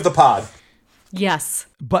beauty of the pod. Yes.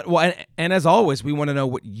 But and as always, we want to know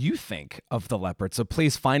what you think of the Leopard. So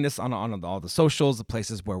please find us on all the socials, the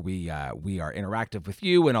places where we are interactive with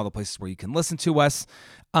you, and all the places where you can listen to us.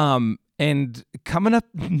 And coming up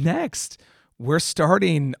next, we're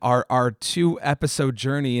starting our 2-episode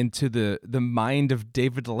journey into the mind of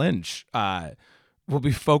David Lynch. We'll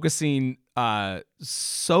be focusing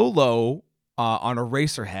solo on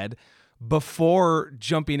Eraserhead, before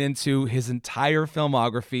jumping into his entire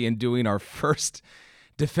filmography and doing our first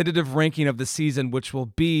definitive ranking of the season, which will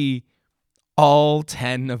be all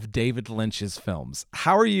 10 of David Lynch's films.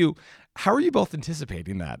 How are you both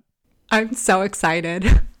anticipating that? I'm so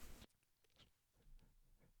excited.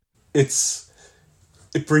 It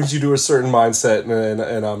brings you to a certain mindset,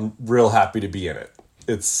 and I'm real happy to be in it.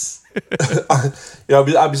 It's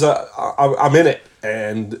I'm in it,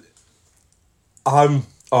 and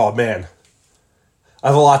oh man, I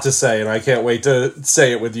have a lot to say, and I can't wait to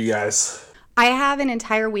say it with you guys. I have an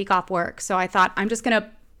entire week off work, so I thought my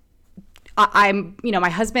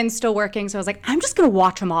husband's still working, so I was like, I'm just going to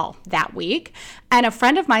watch them all that week. And a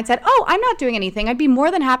friend of mine said, oh, I'm not doing anything. I'd be more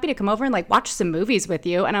than happy to come over and like watch some movies with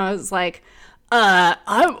you. And I was like,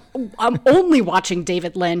 I'm only watching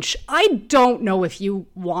David Lynch. I don't know if you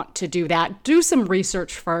want to do that. Do some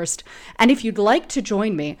research first. And if you'd like to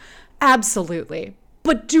join me, absolutely.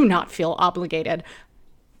 But do not feel obligated.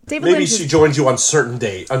 Maybe she joins you on certain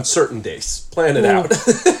days. Plan it out.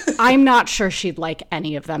 I'm not sure she'd like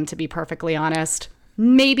any of them, to be perfectly honest.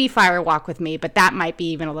 Maybe Firewalk with Me, but that might be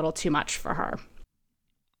even a little too much for her.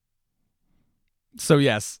 So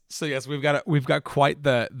yes, we've got quite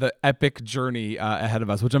the epic journey ahead of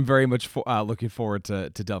us, which I'm very much looking forward to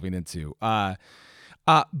delving into.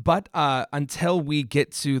 But until we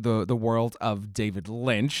get to the world of David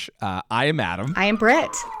Lynch, I am Adam. I am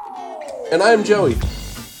Britt. And I am Joey.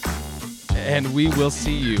 And we will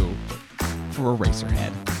see you for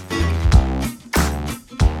Eraserhead.